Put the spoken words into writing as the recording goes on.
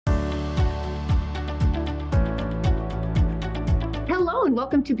Hello and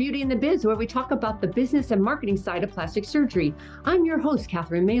welcome to Beauty and the Biz, where we talk about the business and marketing side of plastic surgery. I'm your host,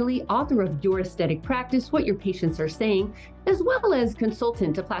 Catherine Maley, author of Your Aesthetic Practice, What Your Patients Are Saying, as well as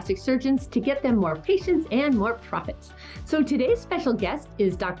consultant to plastic surgeons to get them more patients and more profits. So today's special guest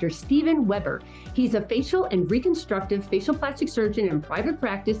is Dr. Steven Weber. He's a facial and reconstructive facial plastic surgeon in private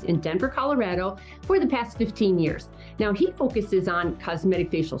practice in Denver, Colorado for the past 15 years. Now he focuses on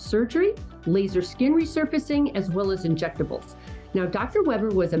cosmetic facial surgery, laser skin resurfacing, as well as injectables. Now, Dr. Weber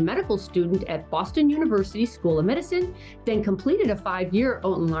was a medical student at Boston University School of Medicine, then completed a 5-year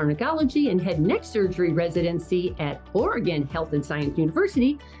otolaryngology and head and neck surgery residency at Oregon Health and Science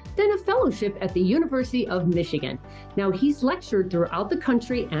University, then a fellowship at the University of Michigan. Now, he's lectured throughout the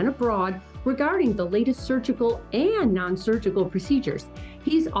country and abroad regarding the latest surgical and non-surgical procedures.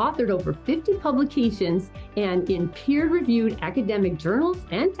 He's authored over 50 publications and in peer-reviewed academic journals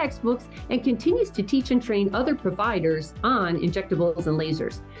and textbooks, and continues to teach and train other providers on injectables and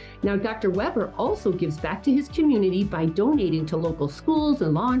lasers. Now, Dr. Weber also gives back to his community by donating to local schools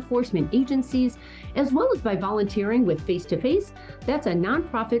and law enforcement agencies, as well as by volunteering with Face to Face. That's a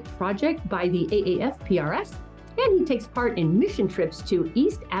nonprofit project by the AAF-PRS. And he takes part in mission trips to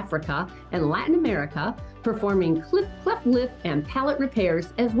East Africa and Latin America, performing cleft lip and palate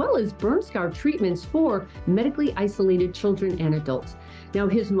repairs, as well as burn scar treatments for medically isolated children and adults. Now,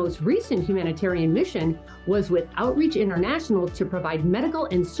 his most recent humanitarian mission was with Outreach International to provide medical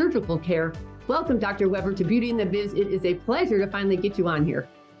and surgical care. Welcome, Dr. Weber, to Beauty and the Biz. It is a pleasure to finally get you on here.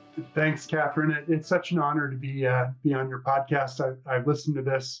 Thanks, Catherine. It's such an honor to be on your podcast. I've listened to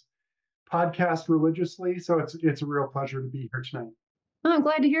this podcast religiously, so it's a real pleasure to be here tonight. Oh, I'm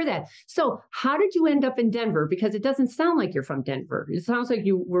glad to hear that. So how did you end up in Denver? Because it doesn't sound like you're from Denver. It sounds like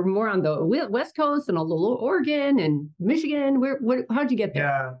you were more on the West Coast and a little Oregon and Michigan. How'd you get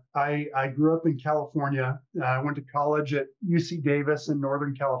there? Yeah, I grew up in California. I went to college at UC Davis in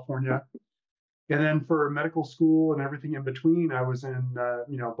Northern California. And then for medical school and everything in between, I was in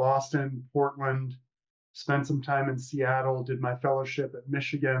Boston, Portland, spent some time in Seattle, did my fellowship at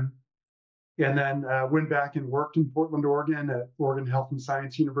Michigan. And then went back and worked in Portland, Oregon at Oregon Health and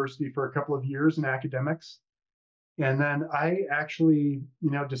Science University for a couple of years in academics. And then I actually,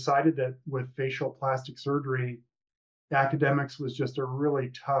 decided that with facial plastic surgery, academics was just a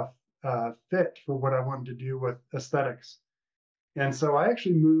really tough fit for what I wanted to do with aesthetics. And so I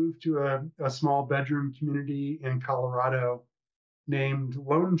actually moved to a small bedroom community in Colorado named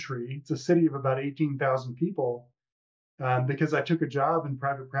Lone Tree. It's a city of about 18,000 people. Because I took a job in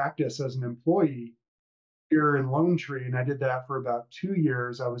private practice as an employee here in Lone Tree, and I did that for about 2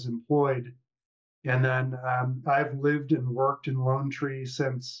 years. I was employed, and then I've lived and worked in Lone Tree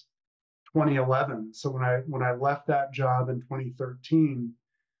since 2011. So when I left that job in 2013,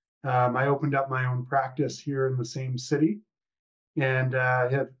 I opened up my own practice here in the same city, and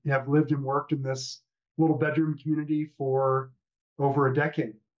have lived and worked in this little bedroom community for over a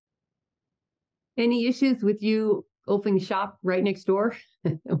decade. Any issues with you opening shop right next door?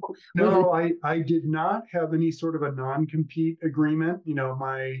 No, I did not have any sort of a non-compete agreement.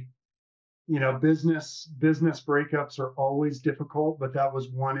 My business breakups are always difficult, but that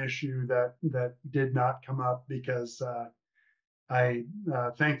was one issue that did not come up because I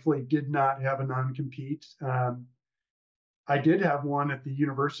thankfully did not have a non-compete. I did have one at the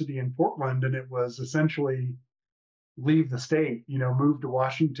university in Portland, and it was essentially leave the state, move to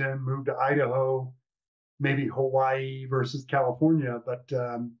Washington, move to Idaho, maybe Hawaii versus California. But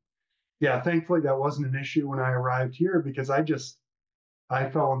thankfully that wasn't an issue when I arrived here, because I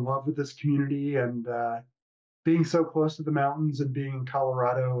fell in love with this community, and being so close to the mountains and being in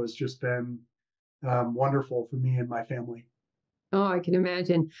Colorado has just been wonderful for me and my family. Oh, I can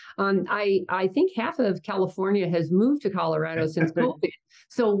imagine. I think half of California has moved to Colorado since COVID.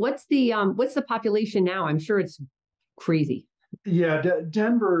 So what's the population now? I'm sure it's crazy. Yeah,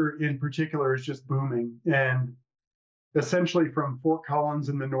 Denver in particular is just booming, and essentially from Fort Collins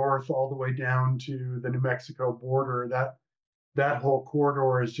in the north all the way down to the New Mexico border, that whole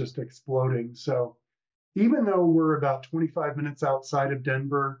corridor is just exploding. So even though we're about 25 minutes outside of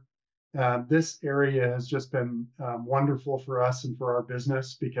Denver, this area has just been wonderful for us and for our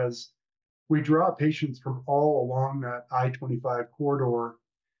business, because we draw patients from all along that I-25 corridor,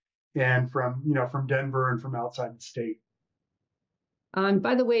 and from Denver and from outside the state.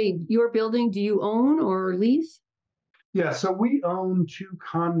 By the way, your building, do you own or lease? Yeah, so we own 2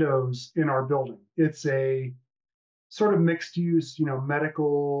 condos in our building. It's a sort of mixed use,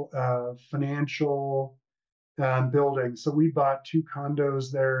 medical, financial building. So we bought 2 condos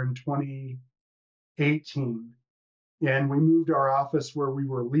there in 2018, and we moved our office where we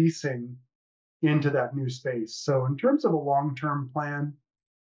were leasing into that new space. So in terms of a long-term plan,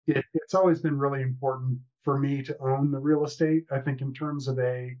 it's always been really important for me to own the real estate. I think in terms of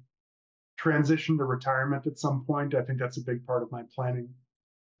a transition to retirement at some point, I think that's a big part of my planning.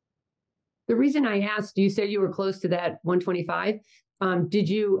 The reason I asked, you said you were close to that 125.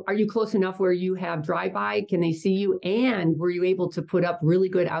 Are you close enough where you have drive-by? Can they see you? And were you able to put up really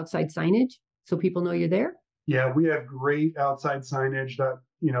good outside signage so people know you're there? Yeah, we have great outside signage that,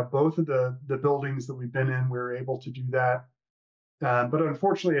 both of the buildings that we've been in, we're able to do that. But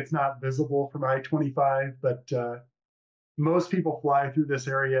unfortunately, it's not visible from I-25, but most people fly through this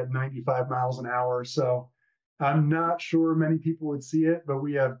area at 95 miles an hour. So I'm not sure many people would see it, but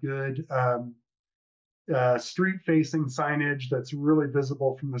we have good street-facing signage that's really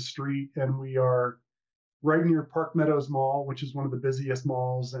visible from the street. And we are right near Park Meadows Mall, which is one of the busiest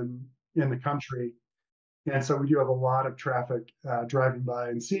malls in the country. And so we do have a lot of traffic driving by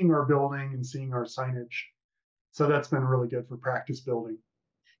and seeing our building and seeing our signage. So that's been really good for practice building.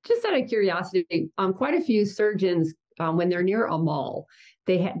 Just out of curiosity, quite a few surgeons, when they're near a mall,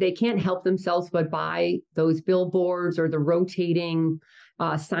 they can't help themselves but buy those billboards or the rotating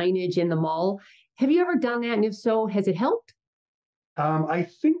signage in the mall. Have you ever done that? And if so, has it helped? I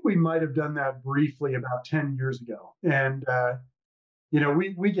think we might have done that briefly about 10 years ago. And,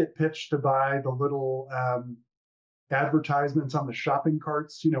 we get pitched to buy the little advertisements on the shopping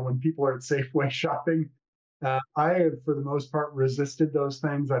carts, when people are at Safeway shopping. I have, for the most part, resisted those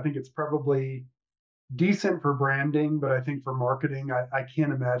things. I think it's probably decent for branding, but I think for marketing, I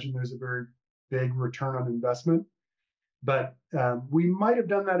can't imagine there's a very big return on investment. But we might have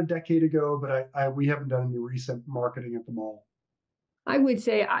done that a decade ago, but we haven't done any recent marketing at the mall. I would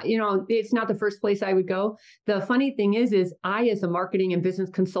say, it's not the first place I would go. The funny thing is I, as a marketing and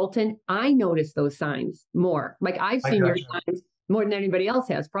business consultant, I notice those signs more. Like I've seen your signs more than anybody else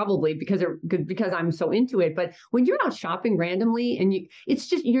has, probably because I'm so into it. But when you're out shopping randomly and it's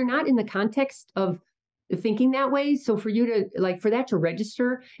just, you're not in the context of thinking that way. So for you to for that to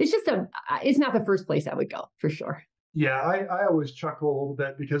register, it's not the first place I would go for sure. Yeah, I always chuckle a little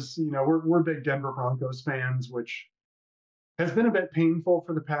bit because, we're big Denver Broncos fans, which has been a bit painful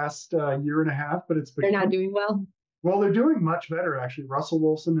for the past year and a half, but they're not doing well. Well, they're doing much better, actually. Russell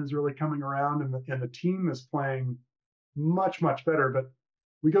Wilson is really coming around, and the team is playing much, much better. But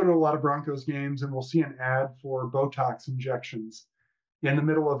we go to a lot of Broncos games, and we'll see an ad for Botox injections in the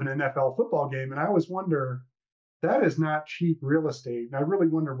middle of an NFL football game. And I always wonder, that is not cheap real estate. And I really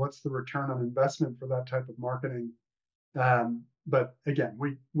wonder what's the return on investment for that type of marketing. But again,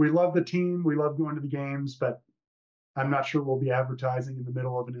 we love the team. We love going to the games, but I'm not sure we'll be advertising in the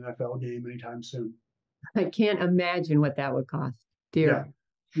middle of an NFL game anytime soon. I can't imagine what that would cost, dear.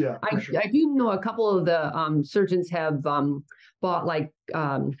 Yeah, sure. I do know a couple of the surgeons have bought what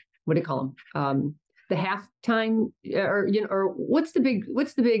do you call them? The halftime or what's the big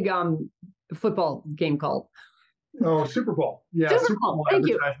football game called? Oh, Super Bowl. Yeah, Super Bowl. Thank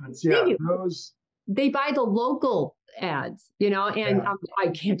advertisements. You. Yeah, Thank you. They buy the local ads, and I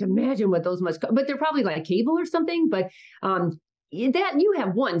can't imagine what those must cost, but they're probably like cable or something. But that you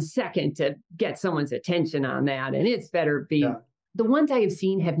have 1 second to get someone's attention on that, and it's better be. Yeah. The ones I have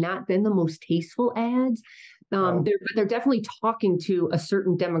seen have not been the most tasteful ads. They're definitely talking to a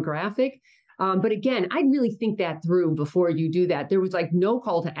certain demographic. But again, I really think that through before you do that. There was no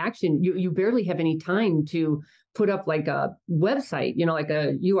call to action. You barely have any time to put up like a website, like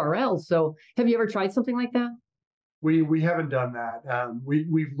a URL. So have you ever tried something like that? We haven't done that.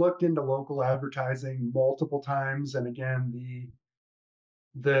 We've looked into local advertising multiple times. And again,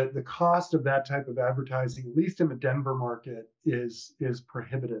 the cost of that type of advertising, at least in the Denver market, is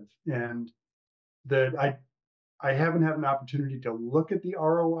prohibitive. And I haven't had an opportunity to look at the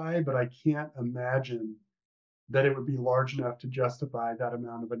ROI, but I can't imagine that it would be large enough to justify that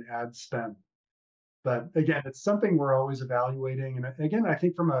amount of an ad spend. But again, it's something we're always evaluating. And again, I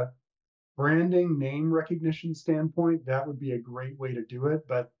think from a branding name recognition standpoint, that would be a great way to do it.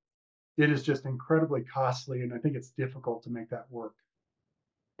 But it is just incredibly costly. And I think it's difficult to make that work.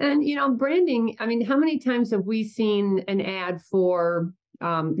 And, branding, I mean, how many times have we seen an ad for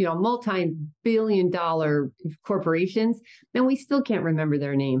multi-billion-dollar corporations, and we still can't remember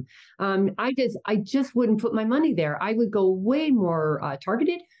their name. I just wouldn't put my money there. I would go way more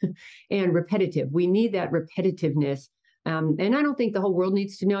targeted and repetitive. We need that repetitiveness. And I don't think the whole world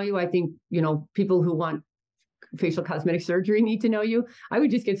needs to know you. I think, people who want facial cosmetic surgery need to know you. I would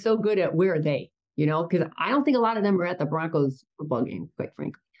just get so good at where are they, because I don't think a lot of them are at the Broncos football game, quite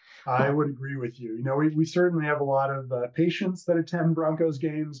frankly. I would agree with you. We certainly have a lot of patients that attend Broncos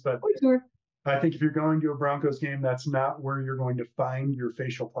games, but sure. I think if you're going to a Broncos game, that's not where you're going to find your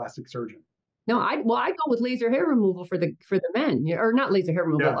facial plastic surgeon. No, I go with laser hair removal for the men, or not laser hair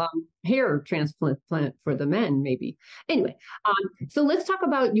removal, Yeah. hair transplant for the men, maybe. Anyway, so let's talk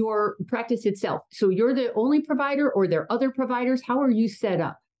about your practice itself. So you're the only provider, or there are other providers? How are you set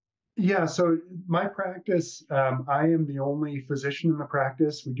up? Yeah, so my practice, I am the only physician in the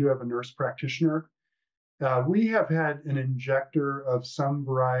practice. We do have a nurse practitioner. We have had an injector of some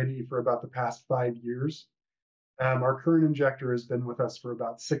variety for about the past 5 years. Our current injector has been with us for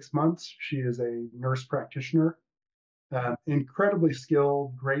about 6 months. She is a nurse practitioner, incredibly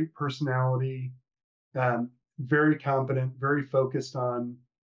skilled, great personality, um, very competent, very focused on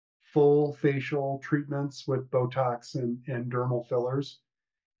full facial treatments with Botox and dermal fillers.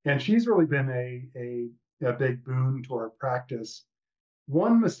 And she's really been a big boon to our practice.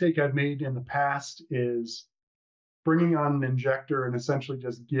 One mistake I've made in the past is bringing on an injector and essentially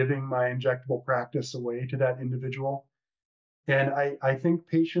just giving my injectable practice away to that individual. And I think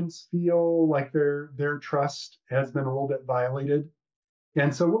patients feel like their trust has been a little bit violated.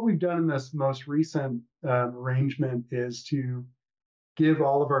 And so what we've done in this most recent arrangement is to give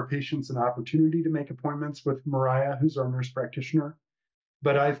all of our patients an opportunity to make appointments with Mariah, who's our nurse practitioner.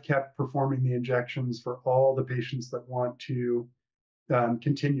 But I've kept performing the injections for all the patients that want to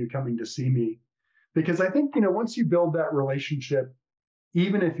continue coming to see me. Because I think, once you build that relationship,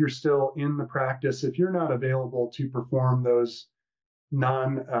 even if you're still in the practice, if you're not available to perform those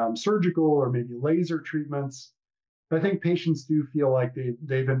non-surgical or maybe laser treatments, I think patients do feel like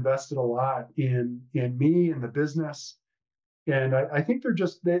they've invested a lot in me and the business. And I think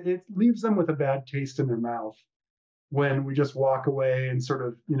it leaves them with a bad taste in their mouth when we just walk away and sort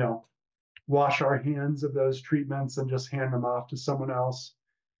of, wash our hands of those treatments and just hand them off to someone else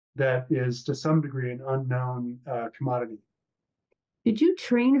that is to some degree an unknown commodity. Did you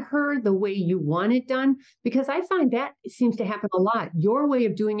train her the way you want it done? Because I find that seems to happen a lot. Your way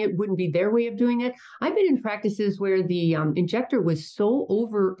of doing it wouldn't be their way of doing it. I've been in practices where the injector was so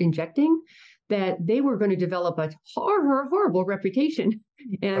over injecting that they were going to develop a horrible reputation,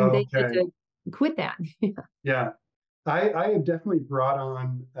 and they had Okay. to quit that. Yeah. I have definitely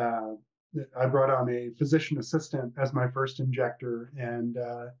I brought on a physician assistant as my first injector, and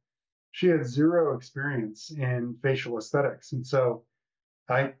she had zero experience in facial aesthetics. And so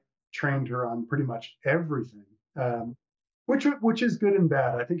I trained her on pretty much everything, which is good and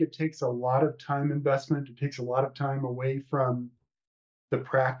bad. I think it takes a lot of time investment. It takes a lot of time away from the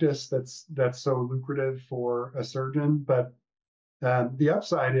practice that's so lucrative for a surgeon. But the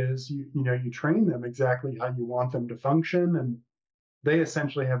upside is you train them exactly how you want them to function, and they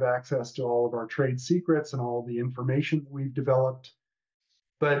essentially have access to all of our trade secrets and all the information that we've developed.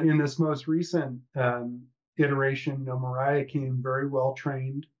 But in this most recent iteration, Mariah came very well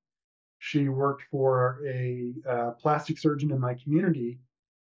trained. She worked for a plastic surgeon in my community.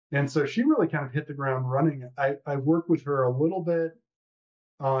 And so she really kind of hit the ground running. I've worked with her a little bit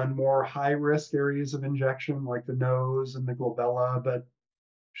on more high risk areas of injection, like the nose and the glabella, but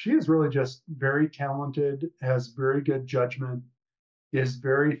she is really just very talented, has very good judgment, is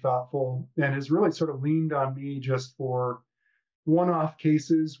very thoughtful, and has really sort of leaned on me just for one-off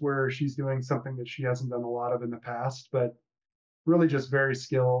cases where she's doing something that she hasn't done a lot of in the past, but really just very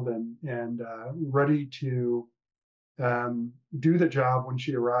skilled and ready to do the job when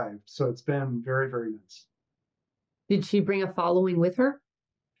she arrived. So it's been very, very nice. Did she bring a following with her?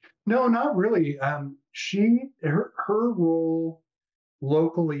 No, not really. Her role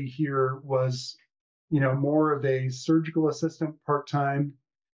locally here was, more of a surgical assistant part-time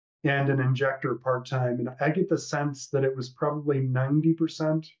and an injector part-time. And I get the sense that it was probably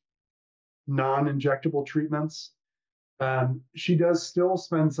 90% non-injectable treatments. She does still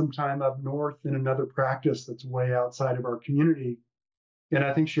spend some time up north in another practice that's way outside of our community. And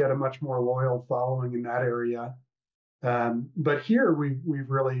I think she had a much more loyal following in that area. But here we've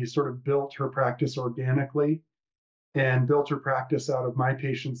really sort of built her practice organically and built her practice out of my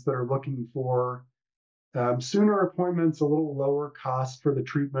patients that are looking for sooner appointments, a little lower cost for the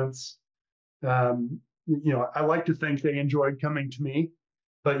treatments. I like to think they enjoyed coming to me,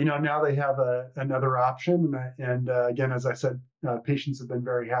 but now they have another option. And again, as I said, patients have been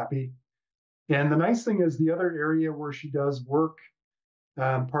very happy. And the nice thing is the other area where she does work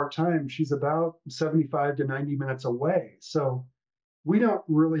part-time, she's about 75 to 90 minutes away. So we don't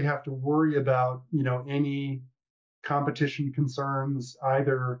really have to worry about, any competition concerns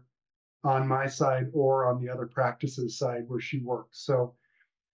either on my side or on the other practices side where she works. So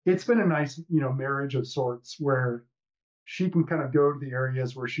it's been a nice, marriage of sorts where she can kind of go to the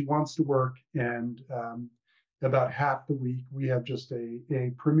areas where she wants to work. And about half the week, we have just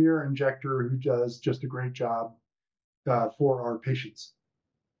a premier injector who does just a great job for our patients.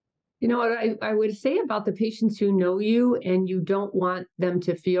 You know what I would say about the patients who know you and you don't want them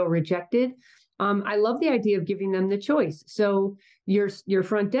to feel rejected. I love the idea of giving them the choice. So your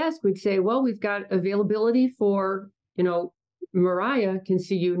front desk would say, well, we've got availability for, Mariah can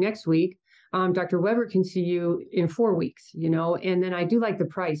see you next week. Dr. Weber can see you in 4 weeks, and then I do like the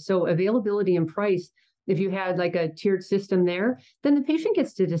price. So availability and price, if you had like a tiered system there, then the patient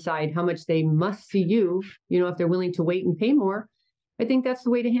gets to decide how much they must see you, if they're willing to wait and pay more. I think that's the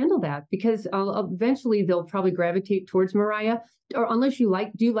way to handle that because eventually they'll probably gravitate towards Mariah. Or unless do you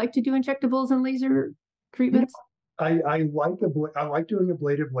like to do injectables and laser treatments? I like doing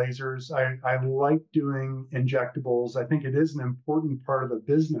ablative lasers. I like doing injectables. I think it is an important part of the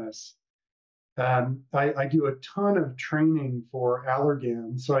business. I do a ton of training for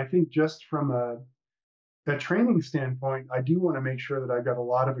Allergan. So I think just from a training standpoint, I do want to make sure that I've got a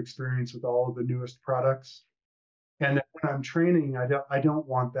lot of experience with all of the newest products. And that when I'm training, I don't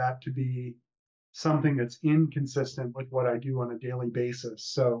want that to be something that's inconsistent with what I do on a daily basis.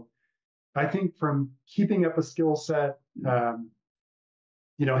 So I think from keeping up a skill set, having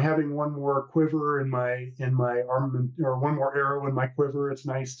one more quiver in my armament or one more arrow in my quiver, it's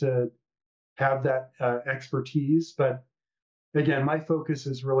nice to have that expertise. But again, my focus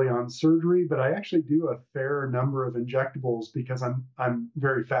is really on surgery, but I actually do a fair number of injectables because I'm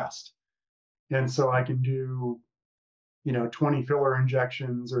very fast. And so I can do 20 filler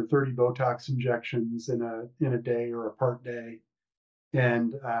injections or 30 Botox injections in a day or a part day.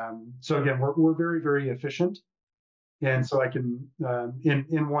 And so again, we're very, very efficient. And so I can,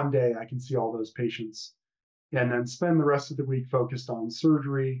 in one day, I can see all those patients and then spend the rest of the week focused on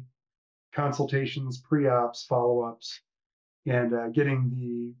surgery, consultations, pre-ops, follow-ups, and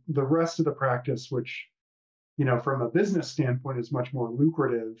getting the rest of the practice, which, from a business standpoint is much more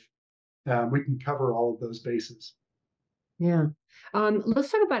lucrative. We can cover all of those bases. Yeah. Let's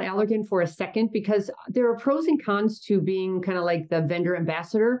talk about Allergan for a second, because there are pros and cons to being kind of like the vendor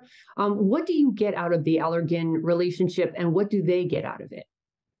ambassador. What do you get out of the Allergan relationship and what do they get out of it?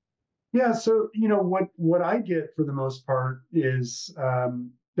 Yeah, so what I get for the most part is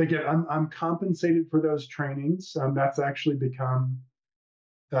again, I'm compensated for those trainings. That's actually become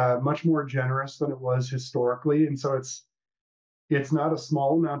much more generous than it was historically, and so it's not a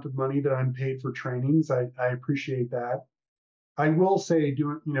small amount of money that I'm paid for trainings. I appreciate that. I will say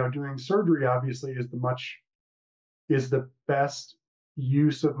doing surgery obviously is the best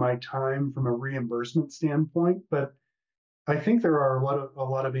use of my time from a reimbursement standpoint, but I think there are a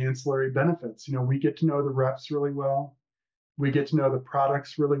lot of ancillary benefits. We get to know the reps really well. We get to know the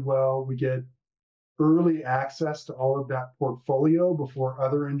products really well. We get early access to all of that portfolio before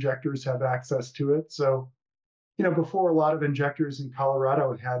other injectors have access to it. So, before a lot of injectors in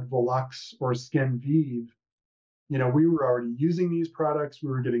Colorado had Volux or Skinvive, we were already using these products. We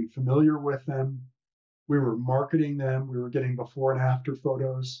were getting familiar with them. We were marketing them. We were getting before and after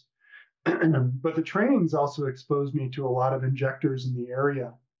photos. But the trainings also exposed me to a lot of injectors in the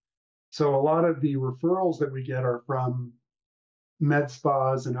area. So a lot of the referrals that we get are from med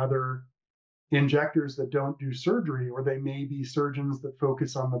spas and other injectors that don't do surgery, or they may be surgeons that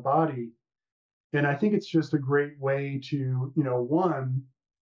focus on the body. And I think it's just a great way to, one,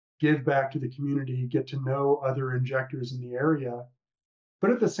 give back to the community, get to know other injectors in the area. But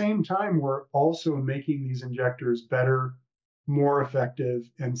at the same time, we're also making these injectors better, more effective,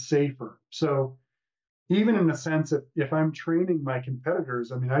 and safer. So even in a sense, if I'm training my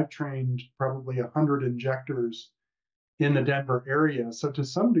competitors, I mean, I've trained probably 100 injectors in the Denver area. So to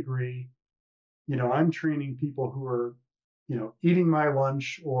some degree, I'm training people who are, eating my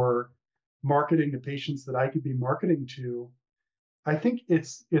lunch or marketing to patients that I could be marketing to. I think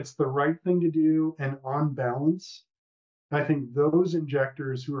it's the right thing to do, and on balance, I think those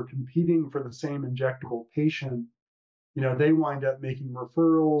injectors who are competing for the same injectable patient, they wind up making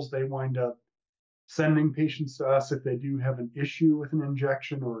referrals, they wind up sending patients to us if they do have an issue with an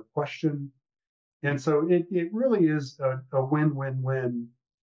injection or a question. And so it really is a win-win-win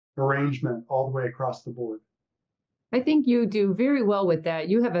arrangement all the way across the board. I think you do very well with that.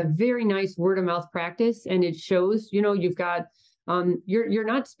 You have a very nice word of mouth practice, and it shows, you've got you're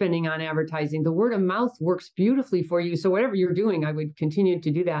not spending on advertising. The word of mouth works beautifully for you. So whatever you're doing, I would continue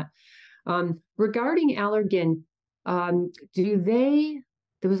to do that. Regarding Allergan,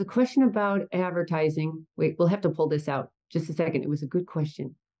 there was a question about advertising. Wait, we'll have to pull this out. Just a second. It was a good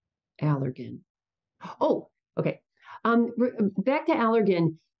question. Allergan. Oh, okay. Back to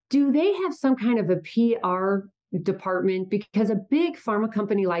Allergan. Do they have some kind of a PR department? Because a big pharma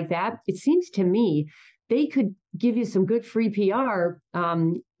company like that, it seems to me they could give you some good free PR.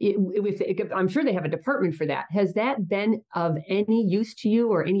 I'm sure they have a department for that. Has that been of any use to you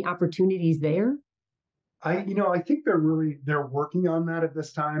or any opportunities there? I think they're working on that at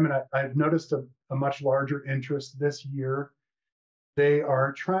this time, and I've noticed a much larger interest this year. They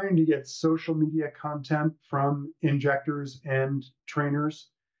are trying to get social media content from injectors and trainers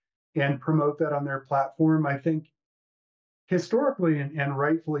and promote that on their platform. I think historically and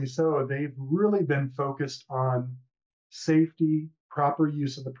rightfully so, they've really been focused on safety, proper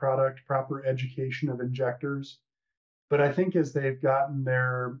use of the product, proper education of injectors. But I think as they've gotten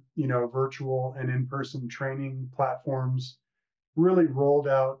their, virtual and in-person training platforms really rolled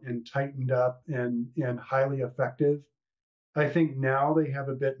out and tightened up and highly effective, I think now they have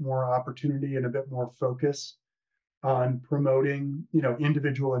a bit more opportunity and a bit more focus on promoting,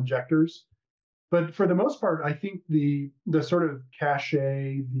 individual injectors. But for the most part, I think the sort of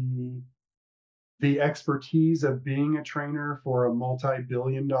cachet, the expertise of being a trainer for a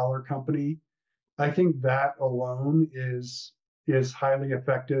multi-billion-dollar company, I think that alone is highly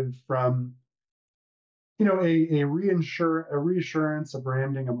effective from a reassurance, a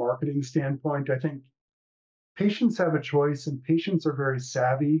branding, a marketing standpoint. I think patients have a choice, and patients are very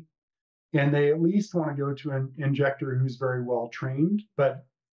savvy, and they at least want to go to an injector who's very well trained. But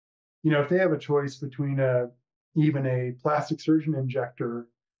if they have a choice between even a plastic surgeon injector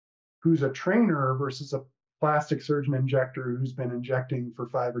who's a trainer versus a plastic surgeon injector who's been injecting for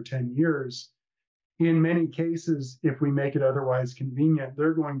 5 or 10 years, in many cases, if we make it otherwise convenient,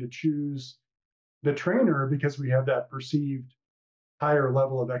 they're going to choose the trainer because we have that perceived higher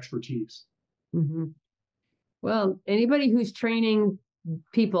level of expertise. Mm-hmm. Well, anybody who's training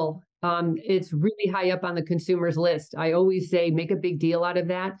people, it's really high up on the consumer's list. I always say make a big deal out of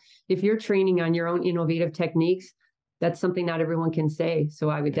that. If you're training on your own innovative techniques, that's something not everyone can say.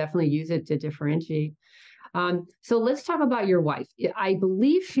 So I would definitely use it to differentiate. So let's talk about your wife. I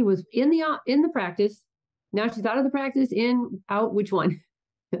believe she was in the practice. Now she's out of the practice, out. Which one?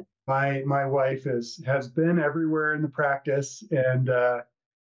 My wife has been everywhere in the practice, and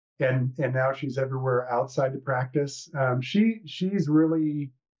now she's everywhere outside the practice. She's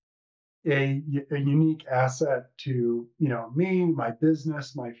really a unique asset to me, my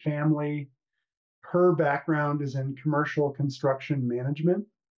business, my family. Her background is in commercial construction management.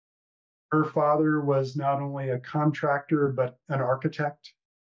 Her father was not only a contractor, but an architect.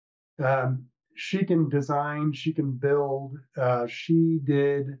 She can design, she can build. She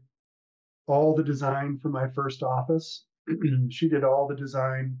did all the design for my first office. She did all the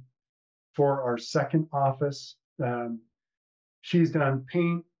design for our second office. She's done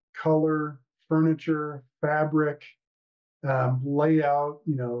paint, color, furniture, fabric, layout,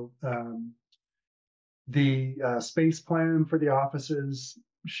 the space plan for the offices.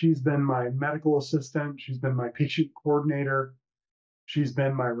 She's been my medical assistant. She's been my patient coordinator. She's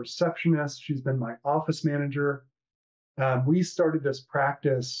been my receptionist. She's been my office manager. We started this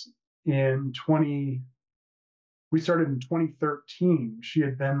practice we started in 2013. She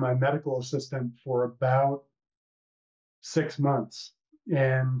had been my medical assistant for about 6 months.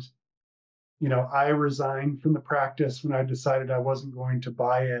 And, I resigned from the practice when I decided I wasn't going to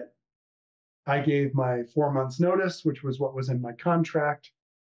buy it. I gave my 4 months notice, which was what was in my contract.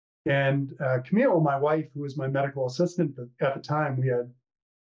 And Camille, my wife, who was my medical assistant at the time, we had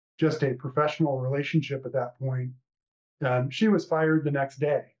just a professional relationship at that point. She was fired the next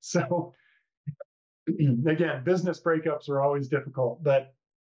day. So again, business breakups are always difficult, but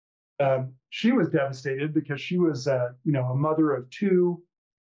she was devastated because she was, a mother of 2.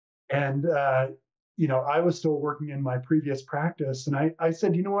 And, I was still working in my previous practice. And I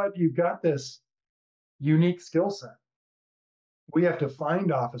said, you know what, you've got this unique skill set. We have to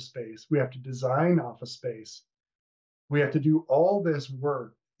find office space. We have to design office space. We have to do all this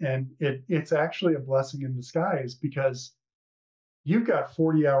work. And it's actually a blessing in disguise because you've got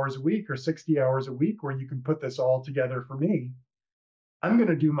 40 hours a week or 60 hours a week where you can put this all together for me. I'm going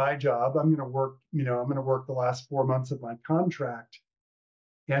to do my job. I'm going to work, I'm going to work the last 4 months of my contract.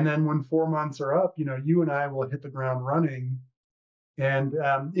 And then when 4 months are up, you and I will hit the ground running. And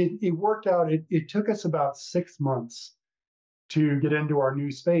it worked out. It took us about 6 months to get into our new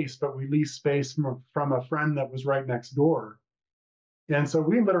space, but we leased space from a friend that was right next door. And so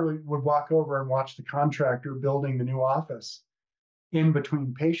we literally would walk over and watch the contractor building the new office in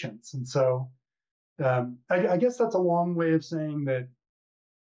between patients. And so I guess that's a long way of saying that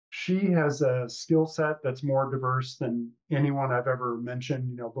she has a skill set that's more diverse than anyone I've ever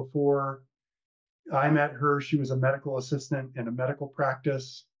mentioned. Before I met her, she was a medical assistant in a medical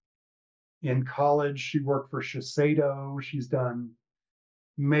practice. In college, she worked for Shiseido. She's done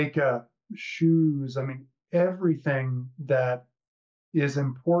makeup, shoes. I mean, everything that is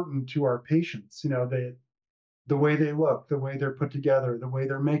important to our patients. The way they look, the way they're put together, the way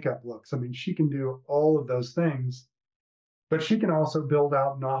their makeup looks. I mean, she can do all of those things, but she can also build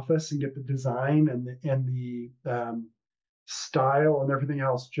out an office and get the design and the style and everything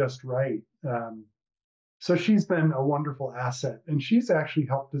else just right. So she's been a wonderful asset, and she's actually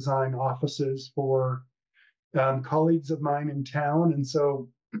helped design offices for colleagues of mine in town. And so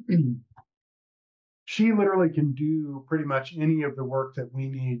she literally can do pretty much any of the work that we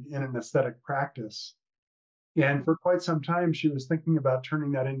need in an aesthetic practice. And for quite some time, she was thinking about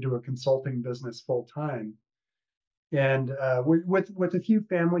turning that into a consulting business full time. And with a few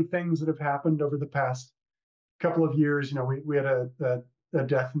family things that have happened over the past couple of years, we had a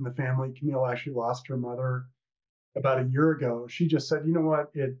death in the family. Camille actually lost her mother about a year ago. She just said, you know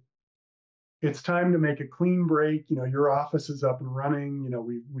what, it's time to make a clean break. Your office is up and running.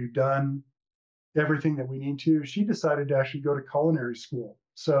 We've done everything that we need to. She decided to actually go to culinary school.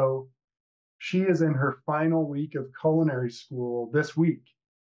 So she is in her final week of culinary school this week,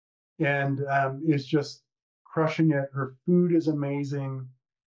 and is just crushing it. Her food is amazing.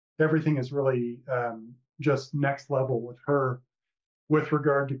 Everything is really just next level with her with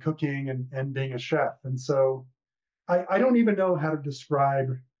regard to cooking and being a chef. And so I don't even know how to describe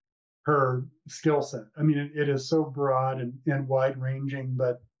her skill set. I mean, it is so broad and wide ranging,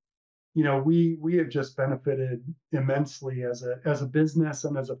 but we have just benefited immensely as a business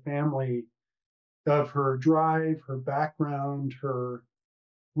and as a family of her drive, her background, her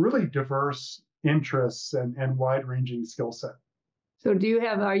really diverse interests and wide ranging skill set. So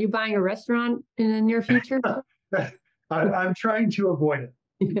are you buying a restaurant in the near future? I'm trying to avoid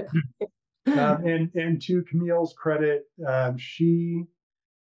it. Yeah. And to Camille's credit, she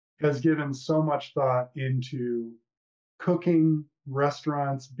has given so much thought into cooking,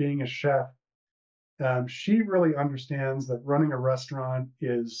 restaurants, being a chef. She really understands that running a restaurant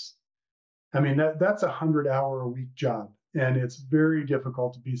is, I mean, that's 100-hour-a-week job, and it's very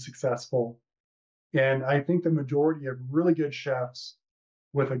difficult to be successful. And I think the majority of really good chefs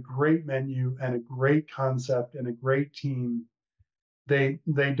with a great menu and a great concept and a great team, they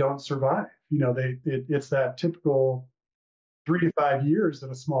don't survive. It's that typical 3 to 5 years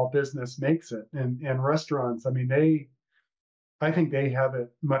that a small business makes it. And restaurants, I mean, I think they have it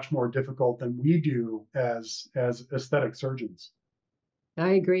much more difficult than we do as aesthetic surgeons. I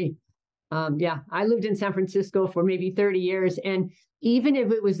agree. Yeah, I lived in San Francisco for maybe 30 years. And even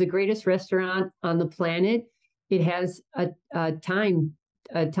if it was the greatest restaurant on the planet, it has a time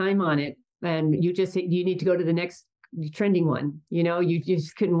on it. And you need to go to the next trending one. You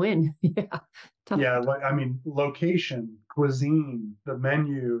just couldn't win. Yeah. Tough. Yeah. I mean, location, cuisine, the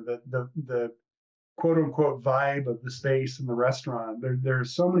menu, the quote unquote vibe of the space in the restaurant.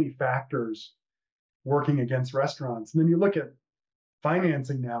 There's so many factors working against restaurants. And then you look at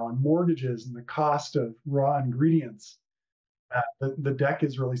financing now and mortgages and the cost of raw ingredients. The deck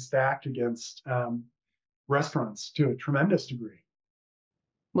is really stacked against restaurants to a tremendous degree.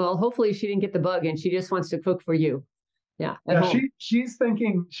 Well, hopefully she didn't get the bug and she just wants to cook for you. Yeah. She's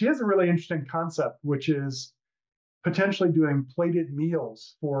thinking, she has a really interesting concept, which is potentially doing plated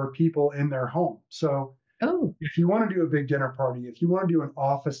meals for people in their home. So if you want to do a big dinner party, if you want to do an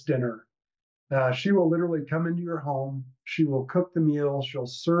office dinner, she will literally come into your home. She will cook the meal. She'll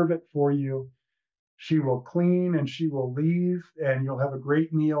serve it for you. She will clean and she will leave, and you'll have a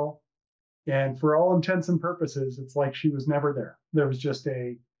great meal. And for all intents and purposes, it's like she was never there. There was just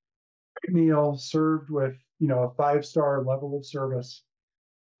a great meal served with, a 5-star level of service.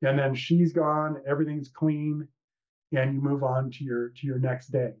 And then she's gone, everything's clean, and you move on to your next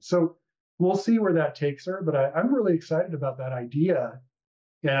day. So we'll see where that takes her, but I'm really excited about that idea.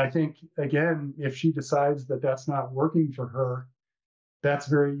 And I think, again, if she decides that that's not working for her, that's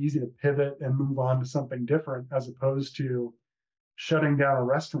very easy to pivot and move on to something different, as opposed to shutting down a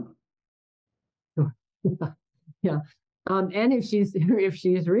restaurant. Yeah. And if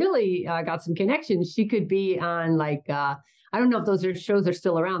she's really got some connections, she could be on I don't know if those shows are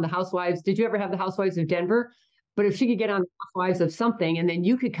still around. The Housewives. Did you ever have the Housewives of Denver? But if she could get on the Housewives of something, and then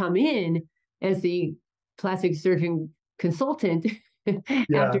you could come in as the plastic surgeon consultant.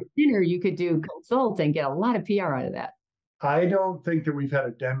 After dinner, you could do consult and get a lot of PR out of that. I don't think that we've had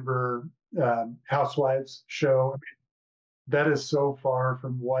a Denver Housewives show. I mean, that is so far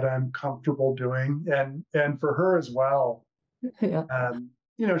from what I'm comfortable doing, and for her as well. Yeah.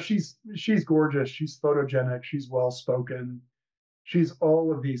 She's gorgeous. She's photogenic. She's well spoken. She's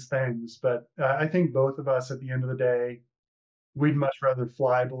all of these things. But I think both of us, at the end of the day, we'd much rather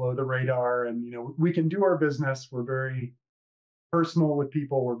fly below the radar. And we can do our business. We're very personal with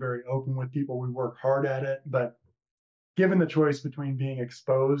people. We're very open with people. We work hard at it. But given the choice between being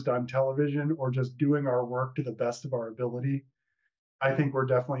exposed on television or just doing our work to the best of our ability, I think we're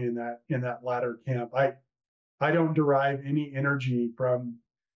definitely in that latter camp. I don't derive any energy from,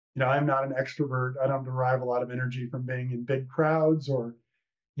 I'm not an extrovert. I don't derive a lot of energy from being in big crowds or,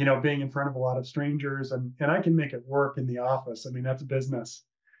 being in front of a lot of strangers. And I can make it work in the office. I mean, that's business.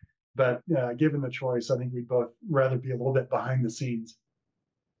 But given the choice, I think we'd both rather be a little bit behind the scenes.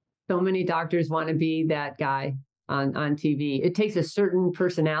 So many doctors want to be that guy on TV. It takes a certain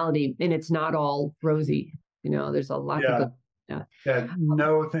personality, and it's not all rosy. There's a lot to go. Yeah.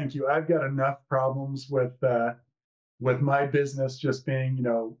 No, thank you. I've got enough problems with my business just being,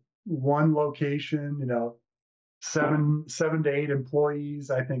 one location, 7 to 8 employees.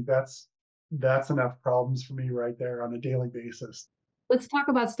 I think that's enough problems for me right there on a daily basis. Let's talk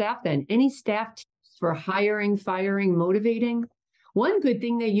about staff then. Any staff tips for hiring, firing, motivating? One good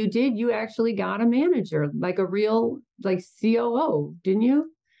thing that you did, you actually got a manager, like a real COO, didn't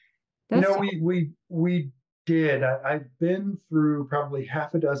you? We did. I've been through probably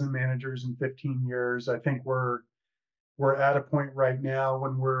half a dozen managers in 15 years. I think we're at a point right now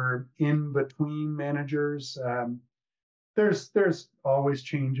when we're in between managers. There's always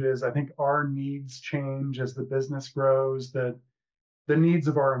changes. I think our needs change as the business grows. The needs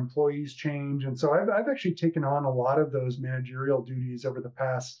of our employees change, and so I've actually taken on a lot of those managerial duties over the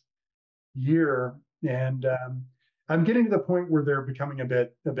past year, and I'm getting to the point where they're becoming a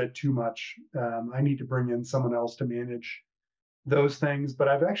bit too much. I need to bring in someone else to manage those things, but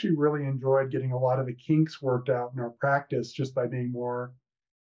I've actually really enjoyed getting a lot of the kinks worked out in our practice just by being more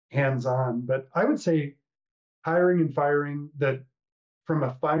hands-on. But I would say hiring and firing, that from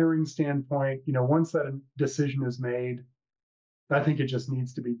a firing standpoint, once that decision is made, I think it just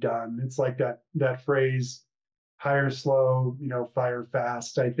needs to be done. It's like that phrase, hire slow, fire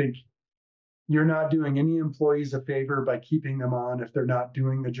fast. I think you're not doing any employees a favor by keeping them on if they're not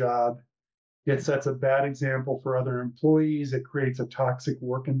doing the job. It sets a bad example for other employees. It creates a toxic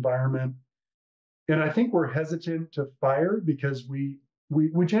work environment. And I think we're hesitant to fire because we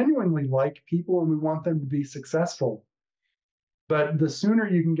genuinely like people and we want them to be successful. But the sooner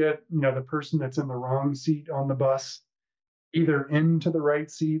you can get, the person that's in the wrong seat on the bus either into the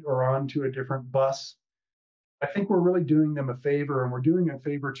right seat or onto a different bus, I think we're really doing them a favor, and we're doing a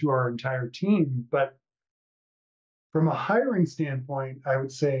favor to our entire team. But from a hiring standpoint, I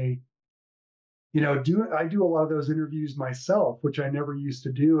would say, I do a lot of those interviews myself, which I never used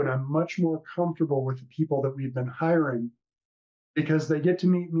to do. And I'm much more comfortable with the people that we've been hiring because they get to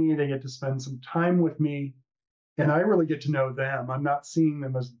meet me, they get to spend some time with me, and I really get to know them. I'm not seeing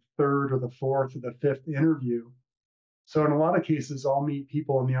them as the third or the fourth or the fifth interview. So in a lot of cases, I'll meet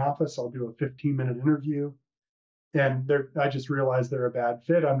people in the office, I'll do a 15-minute interview, and I just realize they're a bad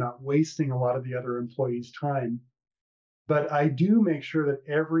fit. I'm not wasting a lot of the other employees' time. But I do make sure that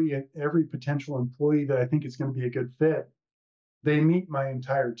every potential employee that I think is going to be a good fit, they meet my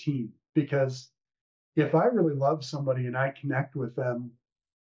entire team. Because if I really love somebody and I connect with them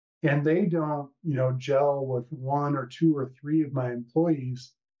and they don't, gel with one or two or three of my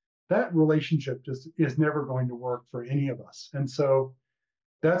employees, that relationship just is never going to work for any of us. And so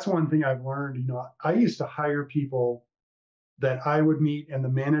that's one thing I've learned. I used to hire people that I would meet and the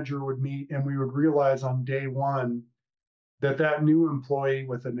manager would meet, and we would realize on day one that new employee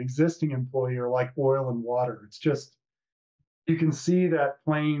with an existing employee are like oil and water. It's just, you can see that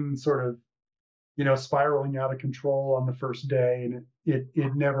plane sort of, spiraling out of control on the first day, and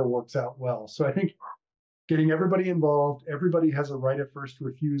it never works out well. So I think getting everybody involved, everybody has a right of first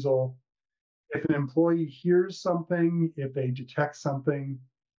refusal. If an employee hears something, if they detect something,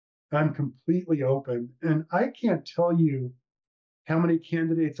 I'm completely open. And I can't tell you how many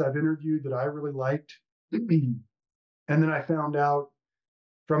candidates I've interviewed that I really liked. And then I found out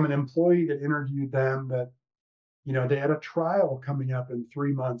from an employee that interviewed them that, they had a trial coming up in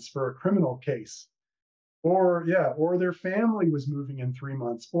 3 months for a criminal case. Or their family was moving in 3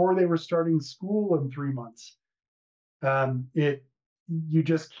 months, or they were starting school in 3 months. You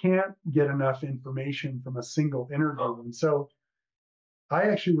just can't get enough information from a single interview. And so I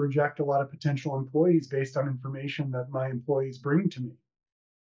actually reject a lot of potential employees based on information that my employees bring to me.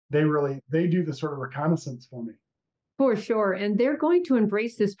 They do the sort of reconnaissance for me. For sure. And they're going to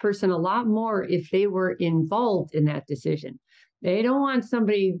embrace this person a lot more if they were involved in that decision. They don't want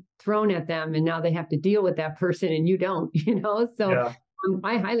somebody thrown at them and now they have to deal with that person and you don't, So yeah.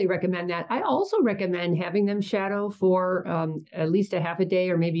 I highly recommend that. I also recommend having them shadow for at least a half a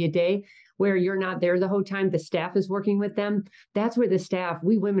day or maybe a day where you're not there the whole time, the staff is working with them. That's where the staff,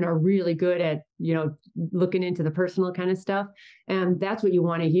 we women are really good at, looking into the personal kind of stuff. And that's what you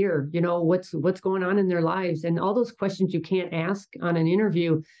want to hear, what's going on in their lives, and all those questions you can't ask on an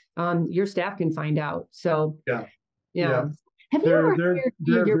interview, your staff can find out. So yeah. yeah. Have you They're ever they're heard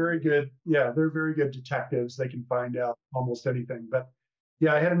they're your very good. Yeah, they're very good detectives. They can find out almost anything. But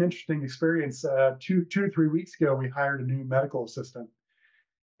yeah, I had an interesting experience. 2 to 3 weeks ago, we hired a new medical assistant,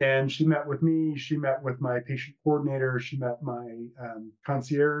 and she met with me. She met with my patient coordinator. She met my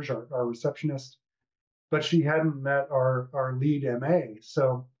concierge, our receptionist, but she hadn't met our lead MA.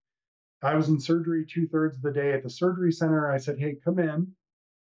 So I was in surgery 2/3 of the day at the surgery center. I said, "Hey, come in,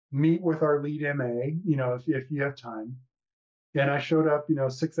 meet with our lead MA. If you have time." And I showed up,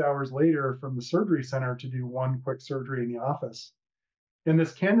 6 hours later from the surgery center to do one quick surgery in the office. And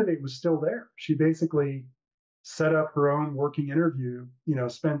this candidate was still there. She basically set up her own working interview,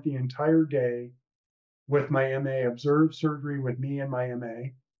 spent the entire day with my MA, observed surgery with me and my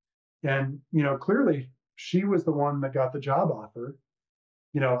MA. And, clearly she was the one that got the job offer.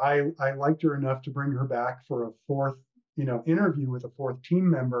 I liked her enough to bring her back for a fourth, interview with a fourth team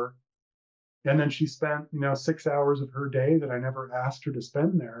member. And then she spent, 6 hours of her day that I never asked her to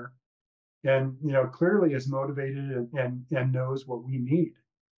spend there. And, clearly is motivated and knows what we need.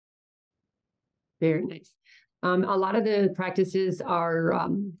 Very nice. A lot of the practices are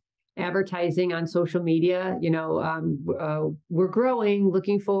advertising on social media. We're growing,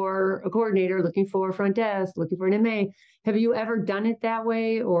 looking for a coordinator, looking for a front desk, looking for an MA. Have you ever done it that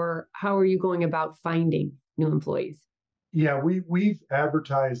way, or how are you going about finding new employees? Yeah, we've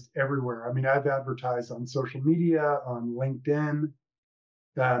advertised everywhere. I mean, I've advertised on social media, on LinkedIn,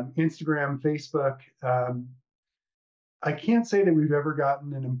 Instagram, Facebook. I can't say that we've ever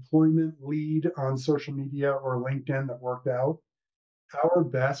gotten an employment lead on social media or LinkedIn that worked out. Our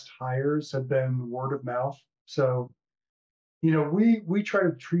best hires have been word of mouth. So, we try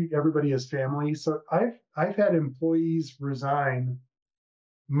to treat everybody as family. So I've had employees resign,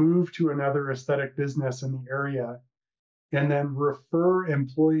 move to another aesthetic business in the area, and then refer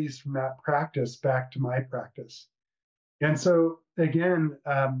employees from that practice back to my practice. And so again,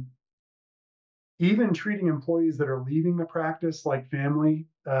 even treating employees that are leaving the practice like family,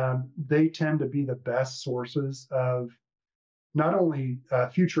 they tend to be the best sources of not only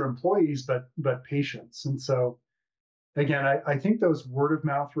future employees but patients. And so again, I think those word of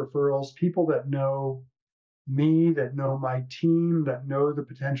mouth referrals, people that know me, that know my team, that know the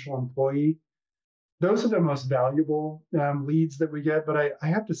potential employee, those are the most valuable leads that we get. But I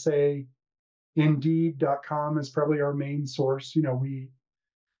have to say, Indeed.com is probably our main source.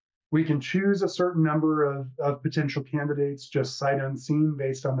 We can choose a certain number of potential candidates just sight unseen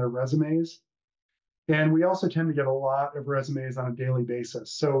based on their resumes. And we also tend to get a lot of resumes on a daily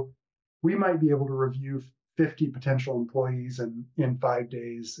basis. So we might be able to review 50 potential employees in 5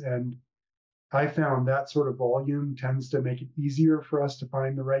 days. And I found that sort of volume tends to make it easier for us to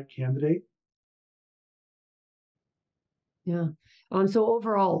find the right candidate. Yeah. So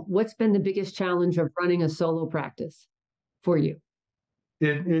overall, what's been the biggest challenge of running a solo practice for you?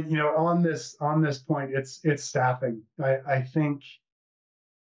 On this point, it's staffing. I think,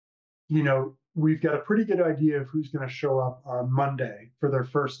 we've got a pretty good idea of who's going to show up on Monday for their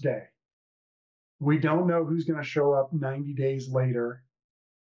first day. We don't know who's going to show up 90 days later.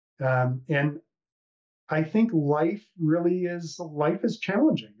 And I think life is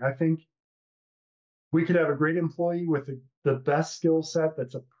challenging. I think we could have a great employee with the best skill set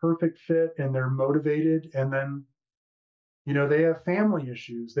that's a perfect fit and they're motivated. And then, they have family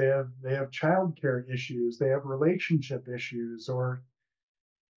issues, they have childcare issues, they have relationship issues, or,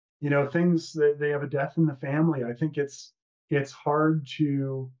 things that they have a death in the family. I think it's hard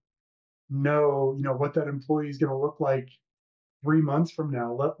to know, what that employee is going to look like 3 months from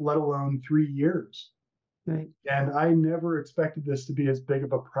now, let alone 3 years. Right. And I never expected this to be as big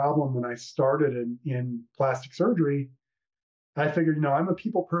of a problem when I started in plastic surgery. I figured, I'm a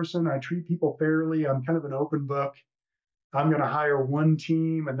people person. I treat people fairly. I'm kind of an open book. I'm going to hire one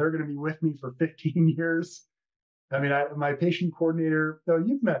team and they're going to be with me for 15 years. I mean, my patient coordinator, though,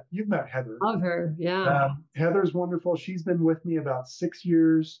 you've met Heather. Love her. Yeah. Heather's wonderful. She's been with me about 6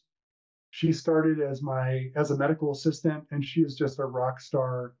 years. She started as a medical assistant, and she is just a rock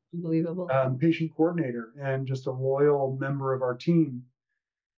star, Unbelievable. patient coordinator and just a loyal member of our team.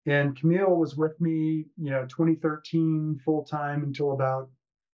 And Camille was with me, 2013 full time until about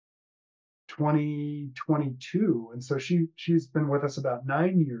 2022, and so she's been with us about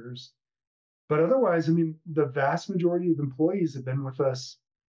 9 years. But otherwise, I mean, the vast majority of employees have been with us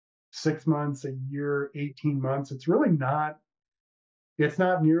 6 months, a year, 18 months. it's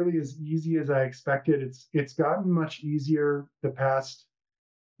not nearly as easy as I expected. It's gotten much easier the past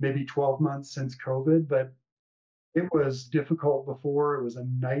maybe 12 months since COVID, but it was difficult before. It was a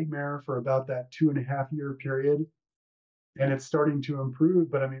nightmare for about that 2.5 year period, and it's starting to improve.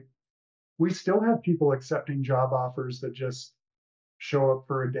 But I mean, we still have people accepting job offers that just show up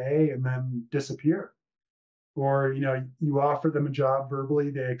for a day and then disappear. Or, you offer them a job verbally,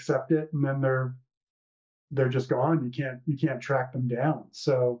 they accept it, and then they're just gone. You can't track them down.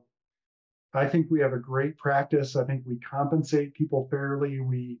 So I think we have a great practice. I think we compensate people fairly.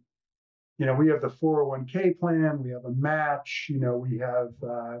 We have the 401k plan, we have a match, we have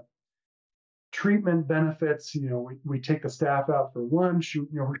treatment benefits. We take the staff out for lunch.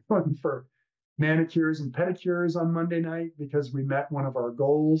 We're going for manicures and pedicures on Monday night because we met one of our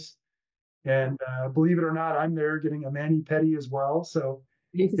goals. And believe it or not, I'm there getting a mani pedi as well. So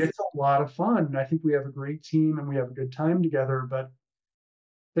Yes. it's a lot of fun. And I think we have a great team and we have a good time together. But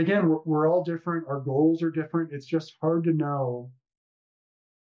again, we're all different. Our goals are different. It's just hard to know,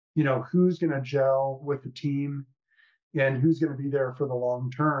 who's going to gel with the team and who's going to be there for the long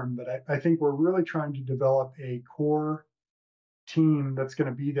term. But I think we're really trying to develop a core team that's going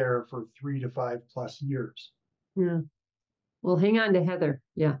to be there for 3 to 5+ years. Yeah. Well, hang on to Heather.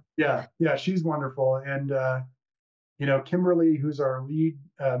 Yeah. Yeah, yeah, she's wonderful. And Kimberly, who's our lead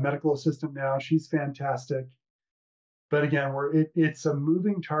medical assistant now, she's fantastic. But again, it's a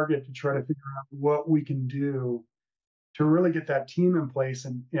moving target to try to figure out what we can do to really get that team in place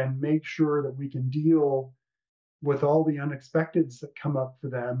and make sure that we can deal with all the unexpecteds that come up for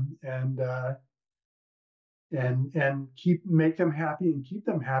them and make them happy and keep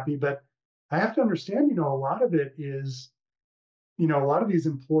them happy. But I have to understand, a lot of it is, a lot of these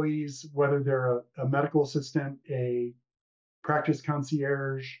employees, whether they're a medical assistant, a practice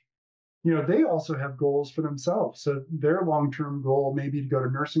concierge, they also have goals for themselves. So their long-term goal may be to go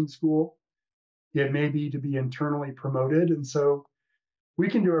to nursing school. It may be to be internally promoted. And so we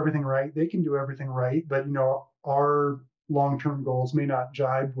can do everything right. They can do everything right. But, our long-term goals may not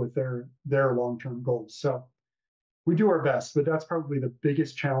jibe with their long-term goals. So we do our best, but that's probably the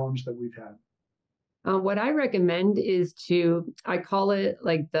biggest challenge that we've had. What I recommend is I call it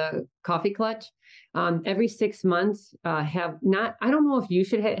like the coffee clutch. Every 6 months, have not, I don't know if you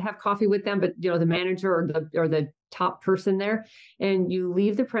should have coffee with them, but the manager or the top person there, and you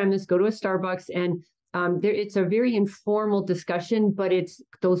leave the premise, go to a Starbucks, and it's a very informal discussion, but it's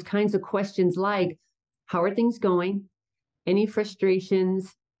those kinds of questions like, how are things going? Any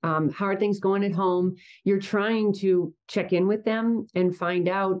frustrations? How are things going at home? You're trying to check in with them and find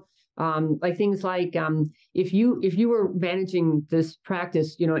out like things like if you were managing this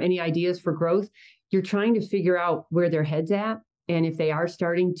practice, any ideas for growth, you're trying to figure out where their head's at. And if they are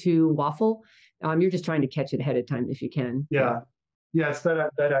starting to waffle, you're just trying to catch it ahead of time if you can. Yeah. Yeah. It's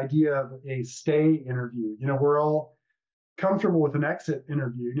that idea of a stay interview. We're all comfortable with an exit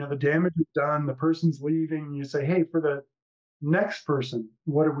interview. The damage is done, the person's leaving. You say, hey, for the next person,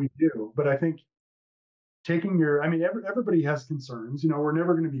 what do we do? But I think everybody has concerns. We're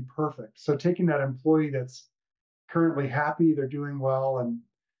never going to be perfect. So taking that employee that's currently happy, they're doing well, and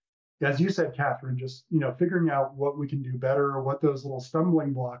as you said, Catherine, just figuring out what we can do better, or what those little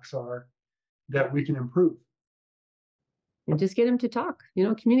stumbling blocks are that we can improve. And just get them to talk.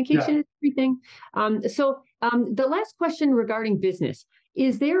 Communication Yeah. is everything. So the last question regarding business,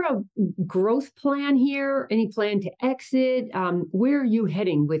 is there a growth plan here? Any plan to exit? Where are you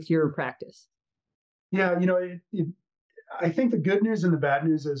heading with your practice? Yeah, I think the good news and the bad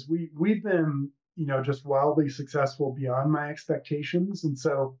news is we've been, just wildly successful beyond my expectations. And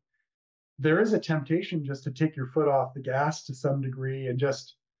so there is a temptation just to take your foot off the gas to some degree and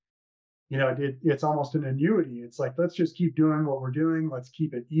just, it's almost an annuity. It's like, let's just keep doing what we're doing. Let's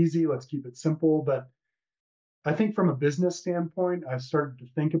keep it easy. Let's keep it simple. But I think from a business standpoint, I've started to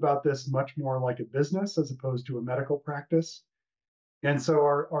think about this much more like a business as opposed to a medical practice. And so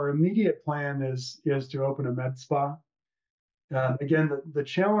our immediate plan is to open a med spa. Again, the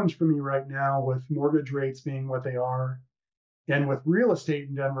challenge for me right now, with mortgage rates being what they are, and with real estate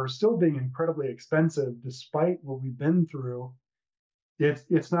in Denver still being incredibly expensive, despite what we've been through,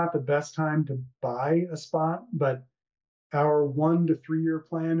 it's not the best time to buy a spot. But our 1 to 3 year